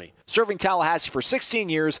smile journey. Serving Tallahassee for 16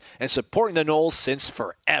 years and supporting the Noles since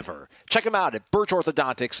forever. Check them out at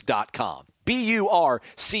birchorthodontics.com.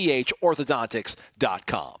 BURCH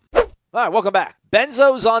orthodontics.com. All right, welcome back.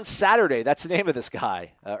 Benzo's on Saturday. That's the name of this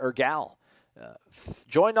guy or gal.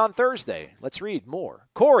 Joined on Thursday. Let's read more.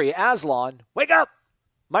 Corey Aslan, wake up!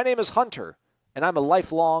 My name is Hunter, and I'm a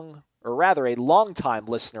longtime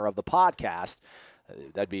listener of the podcast.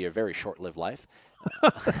 That'd be a very short-lived life.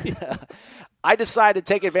 I decided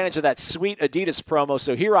to take advantage of that sweet Adidas promo,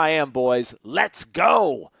 so here I am, boys. Let's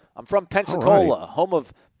go! I'm from Pensacola, home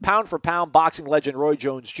of pound-for-pound boxing legend Roy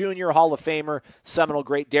Jones Jr., Hall of Famer, Seminole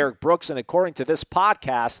great Derek Brooks, and according to this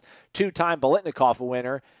podcast, 2-time Biletnikoff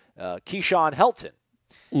winner, Keyshawn Helton.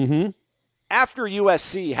 Mm-hmm. After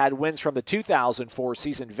USC had wins from the 2004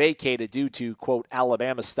 season vacated due to, quote,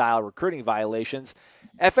 Alabama-style recruiting violations,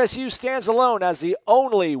 FSU stands alone as the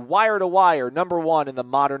only wire-to-wire number one in the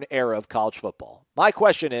modern era of college football. My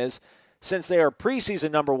question is, since they are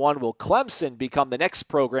preseason number one, will Clemson become the next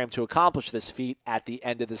program to accomplish this feat at the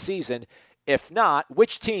end of the season? If not,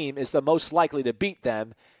 which team is the most likely to beat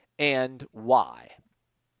them and why?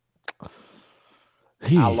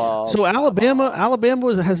 So Alabama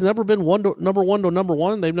has never been number one to number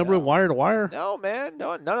one. They've never been wire to wire. No, man.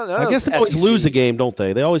 No. I guess they always lose a game, don't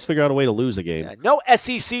they? They always figure out a way to lose a game. Yeah, no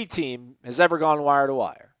SEC team has ever gone wire to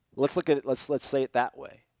wire. Let's look at it. Let's say it that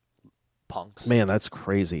way. Punks. Man, that's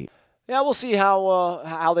crazy. Yeah, we'll see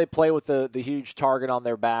how they play with the huge target on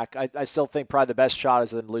their back. I still think probably the best shot is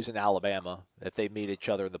them losing to Alabama if they meet each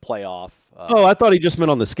other in the playoff. I thought he just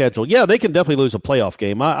meant on the schedule. Yeah, they can definitely lose a playoff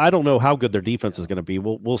game. I don't know how good their defense is going to be.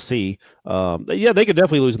 We'll see. Yeah, they could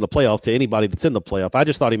definitely lose in the playoff to anybody that's in the playoff. I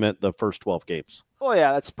just thought he meant the first 12 games. Well,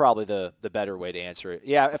 yeah, that's probably the better way to answer it.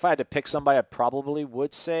 Yeah, if I had to pick somebody, I probably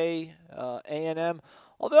would say A&M.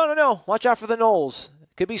 Although, I don't know. Watch out for the Noles.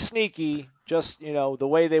 Could be sneaky. Just, the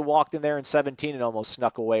way they walked in there in 17 and almost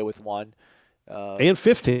snuck away with one. And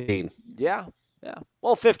 15. Yeah.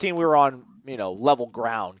 Well, 15 we were on, level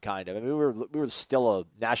ground kind of. I mean, we were still a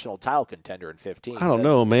national title contender in 15. I don't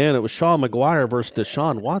know, man. It was Sean McGuire versus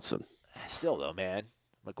Deshaun Watson. Still, though, man.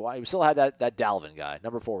 McGuire, we still had that Dalvin guy.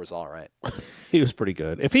 Number 4 was all right. He was pretty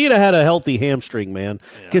good. If he had a healthy hamstring, man,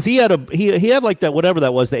 because he had like that, whatever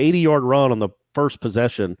that was, the 80-yard run on the first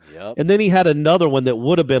possession. Yep. And then he had another one that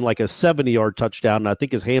would have been like a 70-yard touchdown, and I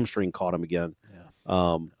think his hamstring caught him again.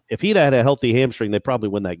 Yeah. If he'd had a healthy hamstring, they'd probably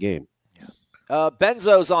win that game. Yeah.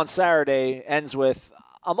 Benzo's on Saturday ends with,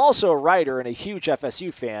 I'm also a writer and a huge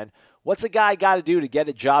FSU fan. What's a guy got to do to get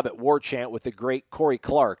a job at War Chant with the great Corey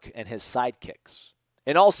Clark and his sidekicks?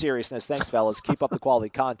 In all seriousness, thanks, fellas. Keep up the quality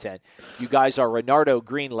content. You guys are Renardo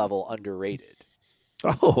Green level underrated.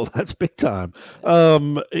 Oh, that's big time.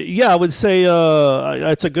 Yeah, I would say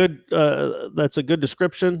that's a good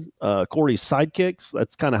description. Corey's sidekicks.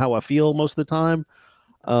 That's kind of how I feel most of the time.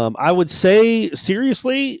 I would say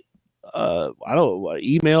seriously,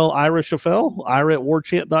 email Ira Chaffel,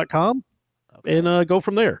 ira@warchant.com, and go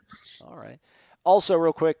from there. All right. Also,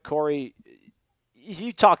 real quick, Corey,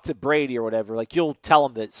 you talk to Brady or whatever, like you'll tell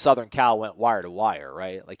him that Southern Cal went wire to wire,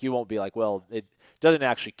 right? Like you won't be like, well, it doesn't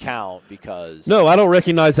actually count because. No, I don't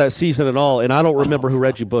recognize that season at all, and I don't remember who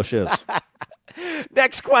Reggie Bush is.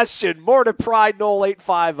 Next question. More to Pride Nole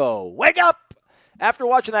 850. Wake up! After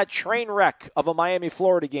watching that train wreck of a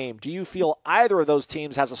Miami-Florida game, do you feel either of those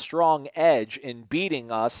teams has a strong edge in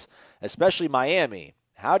beating us, especially Miami?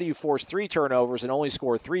 How do you force 3 turnovers and only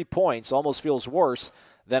score 3 points? Almost feels worse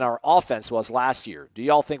than our offense was last year. Do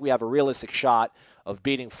y'all think we have a realistic shot of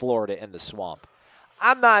beating Florida in the Swamp?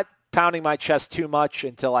 I'm not pounding my chest too much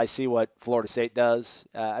until I see what Florida State does.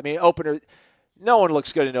 Opener, no one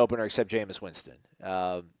looks good in opener except Jameis Winston.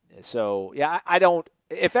 I don't.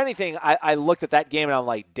 If anything, I looked at that game and I'm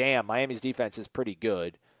like, damn, Miami's defense is pretty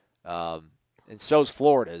good. And so's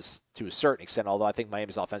Florida's to a certain extent, although I think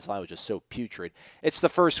Miami's offensive line was just so putrid. It's the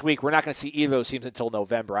first week. We're not going to see either of those teams until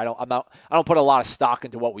November. I don't put a lot of stock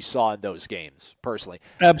into what we saw in those games, personally.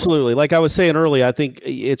 Absolutely. Like I was saying earlier, I think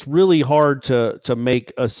it's really hard to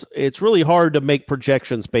make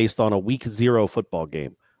projections based on a week 0 football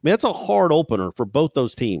game. I mean, that's a hard opener for both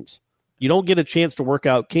those teams. You don't get a chance to work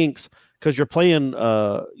out kinks because you're playing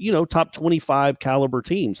top 25 caliber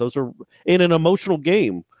teams. Those are in an emotional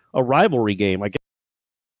game. A rivalry game, I guess,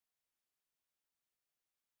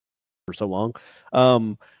 for so long.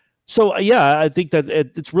 I think that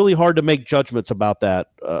it's really hard to make judgments about that,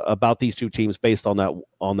 about these two teams based on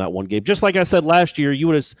that one game. Just like I said last year,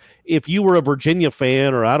 if you were a Virginia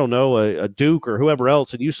fan or I don't know a Duke or whoever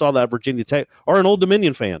else, and you saw that Virginia Tech or an Old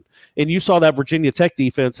Dominion fan, and you saw that Virginia Tech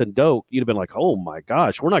defense and Doak, you'd have been like, oh my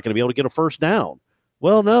gosh, we're not going to be able to get a first down.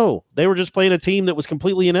 Well, no, they were just playing a team that was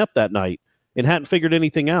completely inept that night and hadn't figured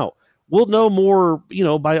anything out. We'll know more,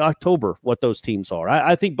 by October what those teams are.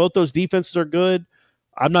 I think both those defenses are good.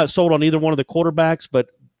 I'm not sold on either one of the quarterbacks, but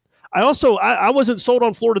I wasn't sold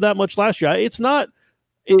on Florida that much last year. It's not,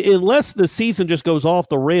 unless the season just goes off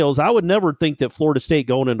the rails, I would never think that Florida State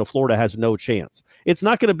going into Florida has no chance. It's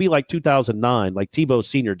not going to be like 2009, like Tebow's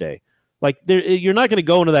senior day. Like you're not going to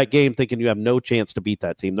go into that game thinking you have no chance to beat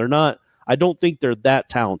that team. They're not. I don't think they're that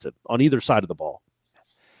talented on either side of the ball.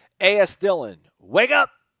 A.S. Dillon, wake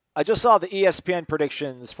up! I just saw the ESPN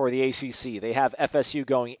predictions for the ACC. They have FSU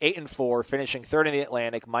going 8-4, finishing third in the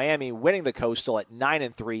Atlantic. Miami winning the Coastal at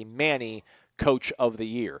 9-3. Manny, Coach of the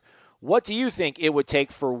Year. What do you think it would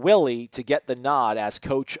take for Willie to get the nod as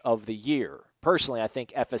Coach of the Year? Personally, I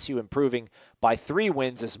think FSU improving by 3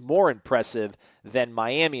 wins is more impressive than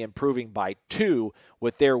Miami improving by 2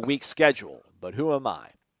 with their weak schedule. But who am I?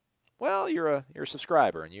 Well, you're a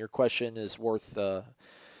subscriber, and your question is worth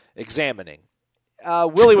examining.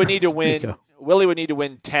 Willie would need to win. Willie would need to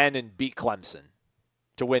win 10 and beat Clemson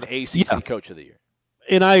to win ACC Coach of the Year.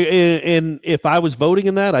 And if I was voting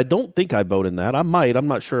in that, I don't think I vote in that. I might. I'm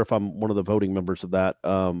not sure if I'm one of the voting members of that.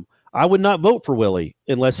 I would not vote for Willie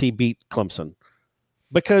unless he beat Clemson.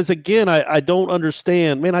 Because, again, I don't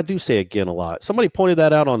understand. Man, I do say again a lot. Somebody pointed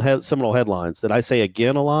that out on Seminole Headlines, that I say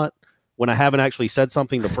again a lot when I haven't actually said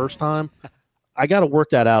something the first time. I got to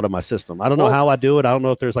work that out of my system. I don't know how I do it. I don't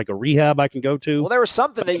know if there's like a rehab I can go to. Well, there was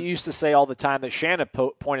something that you used to say all the time that Shannon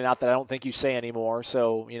pointed out that I don't think you say anymore.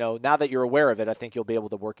 So, now that you're aware of it, I think you'll be able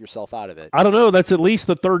to work yourself out of it. I don't know. That's at least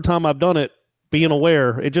the third time I've done it, being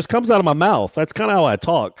aware. It just comes out of my mouth. That's kind of how I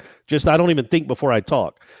talk. Just I don't even think before I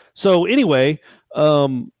talk. So anyway, I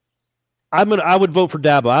would vote for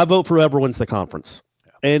Dabo. I vote for whoever wins the conference.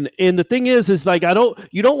 Yeah. And the thing is like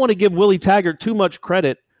you don't want to give Willie Taggart too much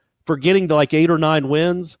credit for getting to like 8 or 9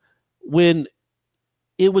 wins when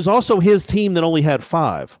it was also his team that only had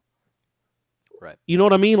 5. Right. You know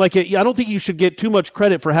what I mean? Like, I don't think you should get too much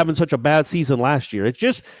credit for having such a bad season last year. It's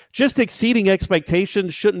just exceeding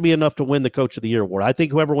expectations shouldn't be enough to win the Coach of the Year award. I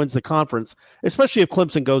think whoever wins the conference, especially if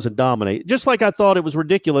Clemson goes and dominate, just like I thought it was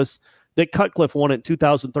ridiculous that Cutcliffe won it in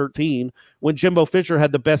 2013 when Jimbo Fisher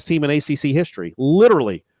had the best team in ACC history,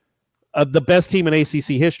 literally. The best team in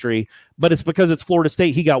ACC history, but it's because it's Florida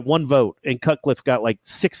State. He got 1 vote, and Cutcliffe got like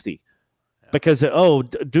 60 because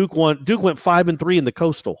Duke went 5-3 in the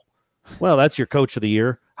Coastal. Well, that's your Coach of the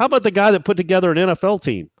Year. How about the guy that put together an NFL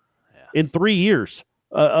team in 3 years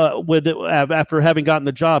after having gotten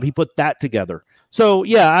the job? He put that together. So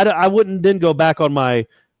yeah, I wouldn't then go back on my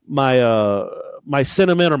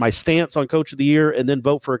sentiment or my stance on Coach of the Year and then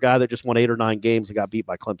vote for a guy that just won 8 or 9 games and got beat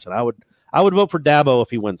by Clemson. I would vote for Dabo if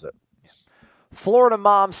he wins it. Florida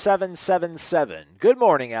Mom 777. Good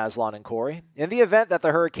morning, Aslan and Corey. In the event that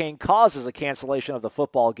the hurricane causes a cancellation of the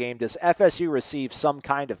football game, does FSU receive some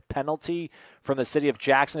kind of penalty from the city of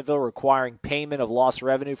Jacksonville requiring payment of lost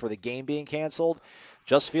revenue for the game being canceled?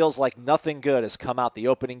 Just feels like nothing good has come out the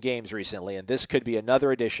opening games recently, and this could be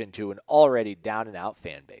another addition to an already down-and-out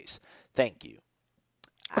fan base. Thank you.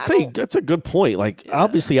 That's a good point. Like,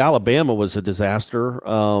 obviously, Alabama was a disaster.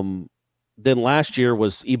 Then last year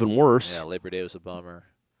was even worse. Yeah, Labor Day was a bummer.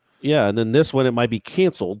 Yeah, and then this one it might be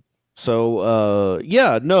canceled. So I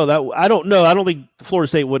don't know. I don't think Florida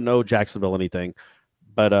State wouldn't owe Jacksonville anything.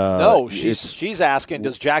 But no, she's asking,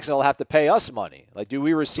 does Jacksonville have to pay us money? Like, do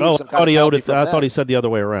we receive some kind of penalty from them? I thought he said the other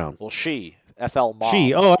way around. Well, FL Mom.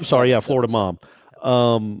 I'm sorry. Yeah, Florida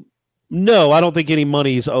Mom. No, I don't think any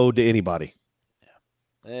money is owed to anybody.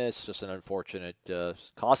 Yeah. It's just an unfortunate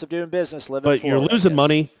cost of doing business living in Florida. But you're losing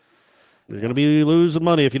money. You're going to be losing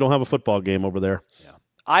money if you don't have a football game over there. Yeah.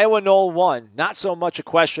 Iowa Nole 1. Not so much a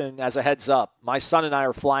question as a heads up. My son and I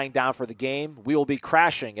are flying down for the game. We will be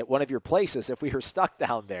crashing at one of your places if we are stuck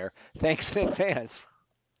down there. Thanks in advance.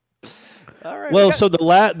 All right. Well, so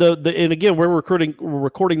and again, we're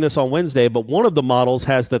recording this on Wednesday, but one of the models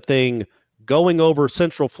has the thing going over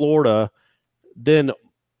Central Florida, then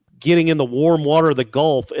getting in the warm water of the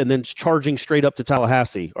Gulf, and then charging straight up to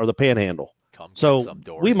Tallahassee or the Panhandle. So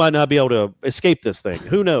we might not be able to escape this thing.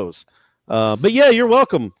 Who knows? But yeah, you're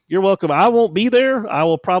welcome. You're welcome. I won't be there. I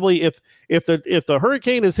will probably, if the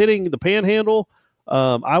hurricane is hitting the Panhandle,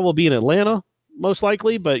 I will be in Atlanta most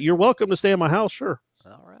likely. But you're welcome to stay in my house. Sure.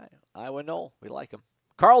 All right, Iowa Nole, we like him.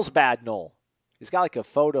 Carlsbad Nole. He's got like a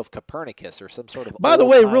photo of Copernicus or some sort of. By the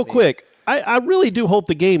way, real quick, I really do hope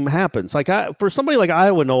the game happens. Like for somebody like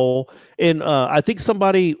Iowa Nole, and I think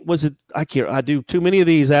somebody was it. I do too many of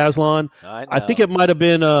these, Aslan. I think it might have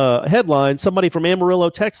been a headline. Somebody from Amarillo,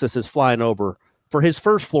 Texas, is flying over for his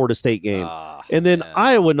first Florida State game, and then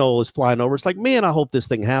Iowa Nole is flying over. It's like, man, I hope this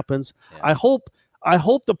thing happens. Yeah. I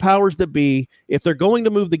hope the powers that be, if they're going to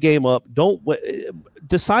move the game up, don't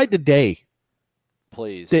decide today.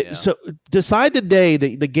 Please. So decide today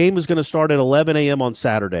that the game is going to start at 11 a.m. on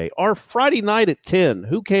Saturday or Friday night at 10.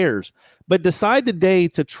 Who cares? But decide today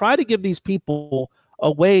to try to give these people a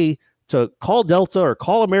way to call Delta or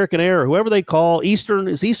call American Air or whoever they call. Eastern,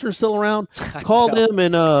 is Eastern still around? Call them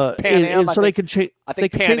and so they can change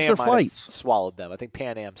their flights. Swallowed them. I think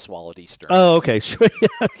Pan Am swallowed Eastern. Oh, okay.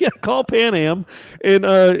 Yeah, call Pan Am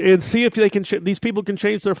and see if they can. These people can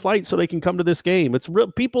change their flights so they can come to this game. It's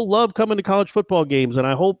real. People love coming to college football games, and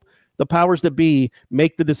I hope the powers that be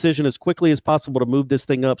make the decision as quickly as possible to move this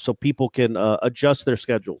thing up so people can adjust their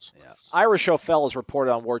schedules. Yeah. Irish O'Fell has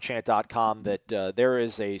reported on warchant.com that there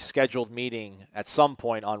is a scheduled meeting at some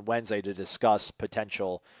point on Wednesday to discuss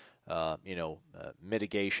potential,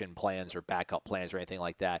 mitigation plans or backup plans or anything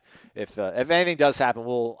like that. If anything does happen,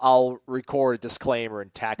 I'll record a disclaimer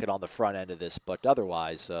and tack it on the front end of this. But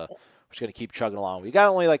otherwise, we're just going to keep chugging along. We got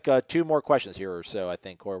only like 2 more questions here or so, I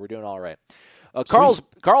think, or we're doing all right.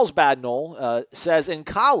 Carlsbad Nole says, in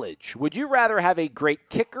college, would you rather have a great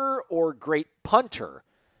kicker or great punter?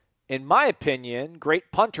 In my opinion,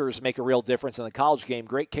 great punters make a real difference in the college game.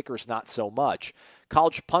 Great kickers, not so much.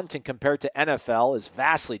 college punting compared to NFL is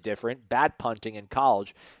vastly different. Bad punting in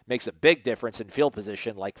college makes a big difference in field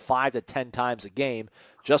position, like 5 to 10 times a game.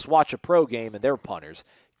 Just watch a pro game and they're punters.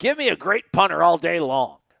 Give me a great punter all day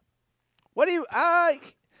long. What do you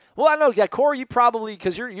well, I know, yeah, Corey, you probably,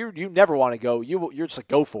 because you never want to go. You're just like,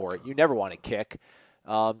 go for it. You never want to kick.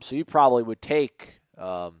 So you probably would take,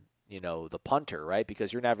 the punter, right?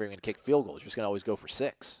 Because you're never going to kick field goals. You're just going to always go for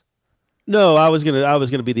 6. No, I was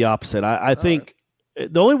gonna be the opposite. I think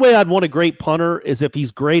the only way I'd want a great punter is if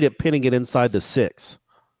he's great at pinning it inside the 6.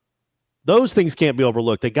 Those things can't be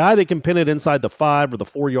overlooked. A guy that can pin it inside the 5 or the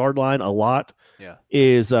 4-yard line a lot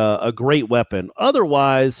is a great weapon.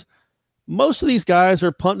 Otherwise, most of these guys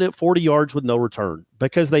are punting it 40 yards with no return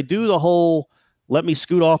because they do the whole let me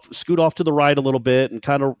scoot off to the right a little bit and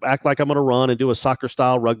kind of act like I'm going to run and do a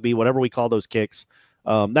soccer-style rugby, whatever we call those kicks.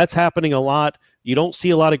 That's happening a lot. You don't see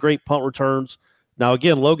a lot of great punt returns. Now,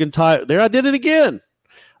 again, Logan Tyler, there I did it again.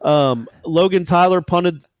 Logan Tyler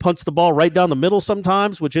punts the ball right down the middle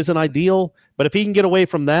sometimes, which isn't ideal. But if he can get away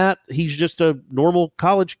from that, he's just a normal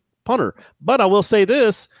college punter. But I will say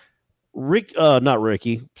this, not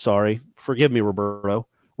Ricky, sorry. Forgive me, Roberto.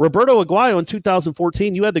 Roberto Aguayo in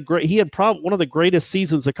 2014, he had probably one of the greatest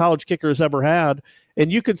seasons a college kicker has ever had.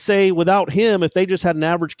 And you could say without him, if they just had an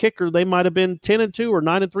average kicker, they might have been 10-2 or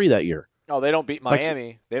 9-3 that year. Oh, they don't beat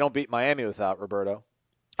Miami. They don't beat Miami without Roberto.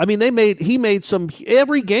 I mean, he made some,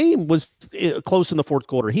 every game was close in the fourth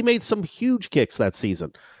quarter. He made some huge kicks that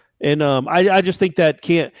season. And I just think that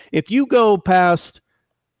if you go past,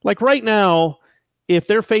 like right now, if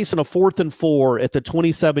they're facing a 4th and 4 at the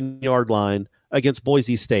 27-yard line against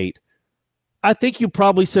Boise State, I think you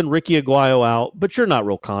probably send Ricky Aguayo out, but you're not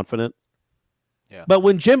real confident. Yeah. But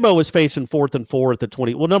when Jimbo was facing 4th and 4 at the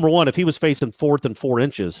 20, well, number one, if he was facing 4th and 4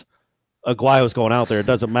 inches, Aguayo's going out there. It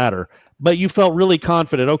doesn't matter. But you felt really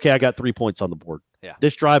confident, okay, I got 3 points on the board. Yeah.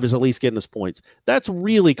 This drive is at least getting us points. That's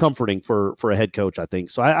really comforting for a head coach, I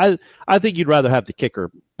think. So I think you'd rather have the kicker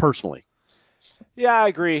personally. Yeah, I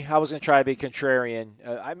agree. I was going to try to be contrarian.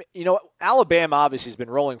 Alabama obviously has been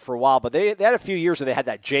rolling for a while, but they had a few years where they had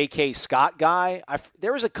that J.K. Scott guy.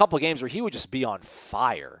 There was a couple games where he would just be on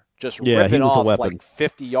fire, just ripping off like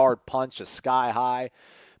 50-yard punch, just sky high.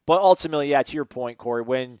 But ultimately, to your point, Corey,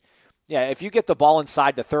 if you get the ball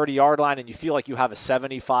inside the 30-yard line and you feel like you have a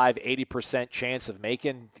 75, 80% chance of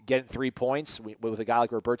getting 3 points with a guy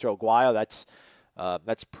like Roberto Aguayo,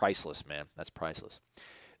 that's priceless, man. That's priceless.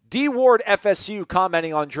 D. Ward FSU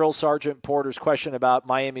commenting on Drill Sergeant Porter's question about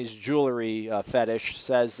Miami's jewelry fetish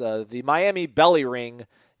says the Miami belly ring,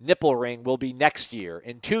 nipple ring will be next year.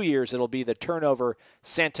 In 2 years, it'll be the turnover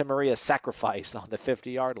Santa Maria sacrifice on the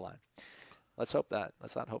 50-yard line. Let's hope that.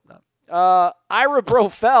 Let's not hope not. Ira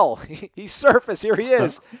Brofell. He's surfaced. Here he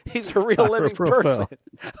is. He's a real living person.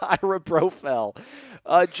 Ira Brofell.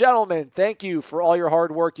 Gentlemen, thank you for all your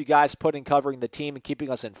hard work you guys put in covering the team and keeping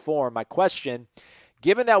us informed. My question,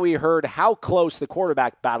 given that we heard how close the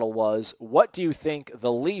quarterback battle was, what do you think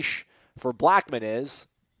the leash for Blackman is,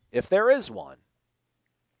 if there is one?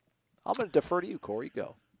 I'm going to defer to you, Corey.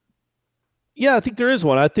 Go. Yeah, I think there is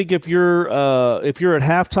one. I think if you're at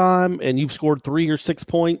halftime and you've scored 3 or 6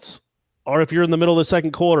 points, or if you're in the middle of the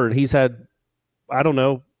second quarter and he's had, I don't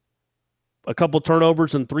know, a couple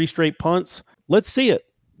turnovers and 3 straight punts, let's see it.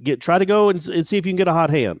 Try to go and see if you can get a hot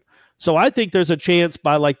hand. So I think there's a chance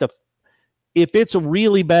by if it's a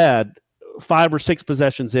really bad 5 or 6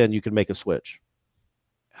 possessions in, you can make a switch.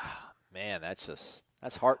 Man, that's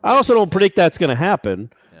hard. I also don't predict that's going to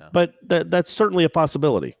happen, but that's certainly a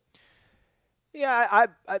possibility. Yeah,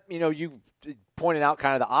 you pointed out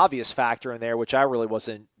kind of the obvious factor in there, which I really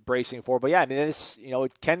wasn't bracing for. But yeah, I mean,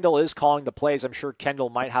 Kendall is calling the plays. I'm sure Kendall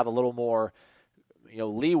might have a little more,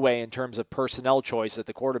 leeway in terms of personnel choice at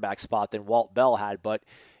the quarterback spot than Walt Bell had. But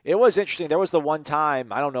it was interesting. There was the one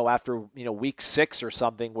time, I don't know, after week 6 or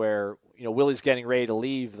something, where Willie's getting ready to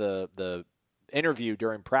leave the interview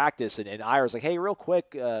during practice, and Ira's like, "Hey, real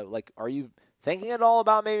quick, are you thinking at all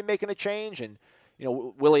about maybe making a change?" And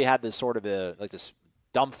Willie had this sort of this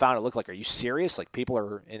dumbfounded look, like, "Are you serious? Like, people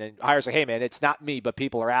are," and then Ira's like, "Hey, man, it's not me, but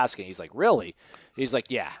people are asking." He's like, "Really?" He's like,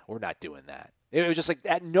 "Yeah, we're not doing that." It was just like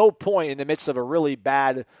at no point in the midst of a really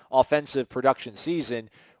bad offensive production season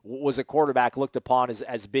was a quarterback looked upon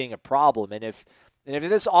as being a problem. And if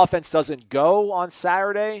this offense doesn't go on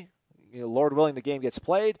Saturday, Lord willing, the game gets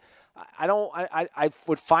played, I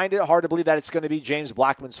would find it hard to believe that it's going to be James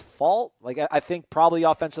Blackman's fault. Like, I think probably the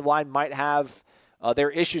offensive line might have their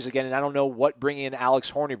issues again, and I don't know what bringing in Alex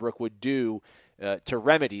Hornibrook would do to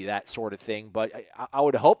remedy that sort of thing. But I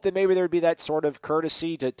would hope that maybe there would be that sort of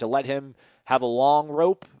courtesy to let him have a long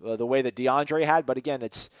rope the way that DeAndre had. But again,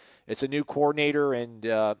 it's it's a new coordinator, and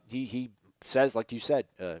he says, like you said,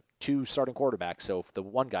 2 starting quarterbacks. So if the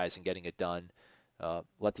one guy isn't getting it done,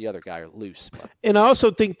 let the other guy loose. And I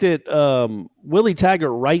also think that Willie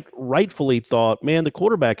Taggart rightfully thought, man, the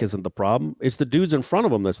quarterback isn't the problem. It's the dudes in front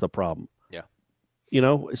of him that's the problem. Yeah.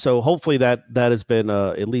 So hopefully that has been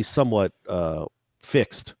at least somewhat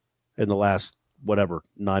fixed in the last,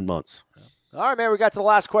 9 months. All right, man, we got to the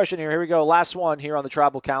last question here. Here we go. Last one here on the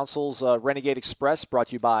Tribal Council's Renegade Express, brought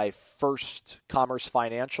to you by First Commerce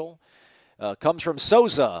Financial. Comes from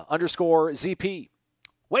Souza_ZP.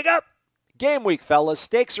 Wake up! Game week, fellas.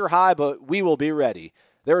 Stakes are high, but we will be ready.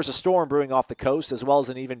 There is a storm brewing off the coast, as well as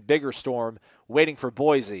an even bigger storm waiting for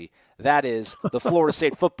Boise. That is the Florida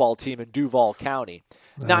State football team in Duval County.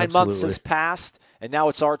 9 months has passed, and now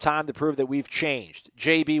it's our time to prove that we've changed.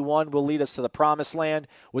 JB1 will lead us to the promised land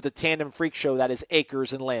with a tandem freak show that is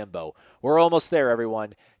Akers and Lambeau. We're almost there,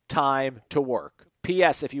 everyone. Time to work.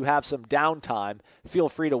 P.S. If you have some downtime, feel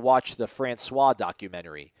free to watch the Francois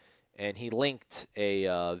documentary. And he linked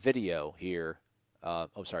a video here.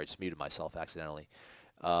 Sorry, I just muted myself accidentally.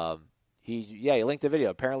 He linked a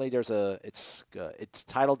video. Apparently, it's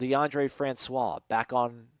titled DeAndre Francois Back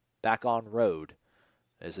on Road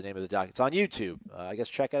is the name of the doc. It's on YouTube. I guess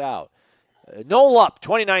check it out. Nole up.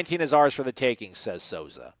 2019 is ours for the taking, says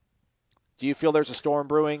Souza. Do you feel there's a storm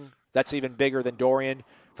brewing that's even bigger than Dorian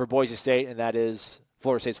for Boise State, and that is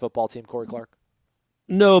Florida State's football team, Corey Clark?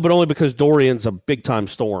 No, but only because Dorian's a big-time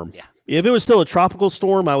storm. Yeah. If it was still a tropical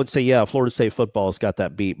storm, I would say, yeah, Florida State football's got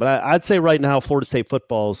that beat. But I'd say right now, Florida State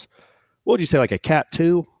football's, what would you say, like a Cat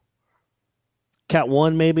 2? Cat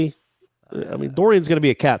 1, maybe? I mean, Dorian's going to be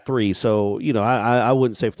a Cat 3, so, I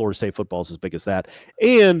wouldn't say Florida State football's as big as that.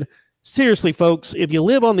 And seriously, folks, if you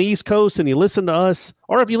live on the East Coast and you listen to us,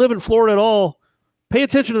 or if you live in Florida at all, pay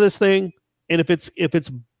attention to this thing. And if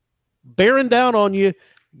it's bearing down on you,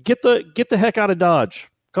 get the heck out of Dodge.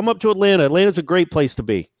 Come up to Atlanta. Atlanta's a great place to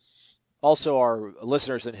be. Also, our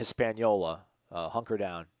listeners in Hispaniola, hunker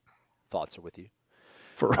down. Thoughts are with you.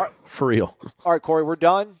 For real. All right, Corey, we're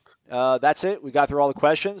done. That's it. We got through all the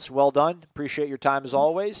questions. Well done. Appreciate your time as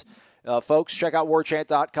always. Folks, check out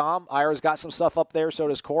warchant.com. Ira's got some stuff up there. So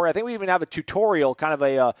does Corey. I think we even have a tutorial, kind of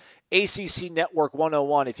a ACC Network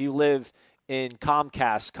 101 if you live in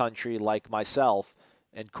Comcast country like myself.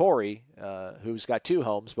 And Corey, who's got 2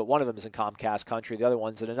 homes, but one of them is in Comcast country. The other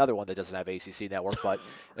one's in another one that doesn't have ACC Network. But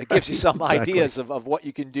it gives you some ideas of what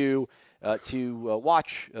you can do to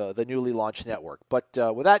watch the newly launched network. But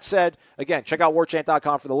with that said, again, check out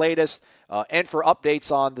warchant.com for the latest and for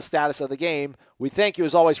updates on the status of the game. We thank you,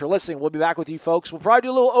 as always, for listening. We'll be back with you, folks. We'll probably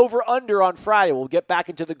do a little over-under on Friday. We'll get back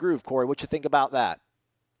into the groove. Corey, what you think about that?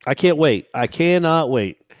 I can't wait. I cannot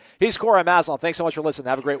wait. He's Corey Maslon. Thanks so much for listening.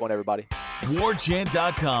 Have a great one, everybody.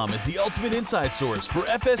 WarChant.com is the ultimate inside source for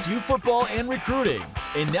FSU football and recruiting.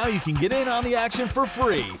 And now you can get in on the action for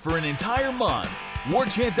free for an entire month.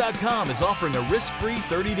 WarChant.com is offering a risk-free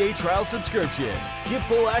 30-day trial subscription. Get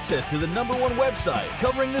full access to the #1 website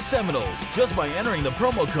covering the Seminoles just by entering the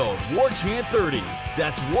promo code WarChant30.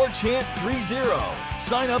 That's WarChant30.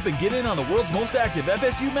 Sign up and get in on the world's most active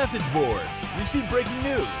FSU message boards. Receive breaking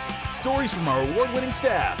news, stories from our award-winning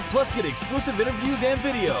staff, plus get exclusive interviews and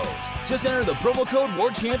videos. Just enter the promo code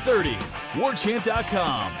WarChant30.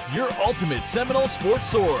 WarChant.com, your ultimate Seminole sports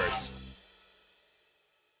source.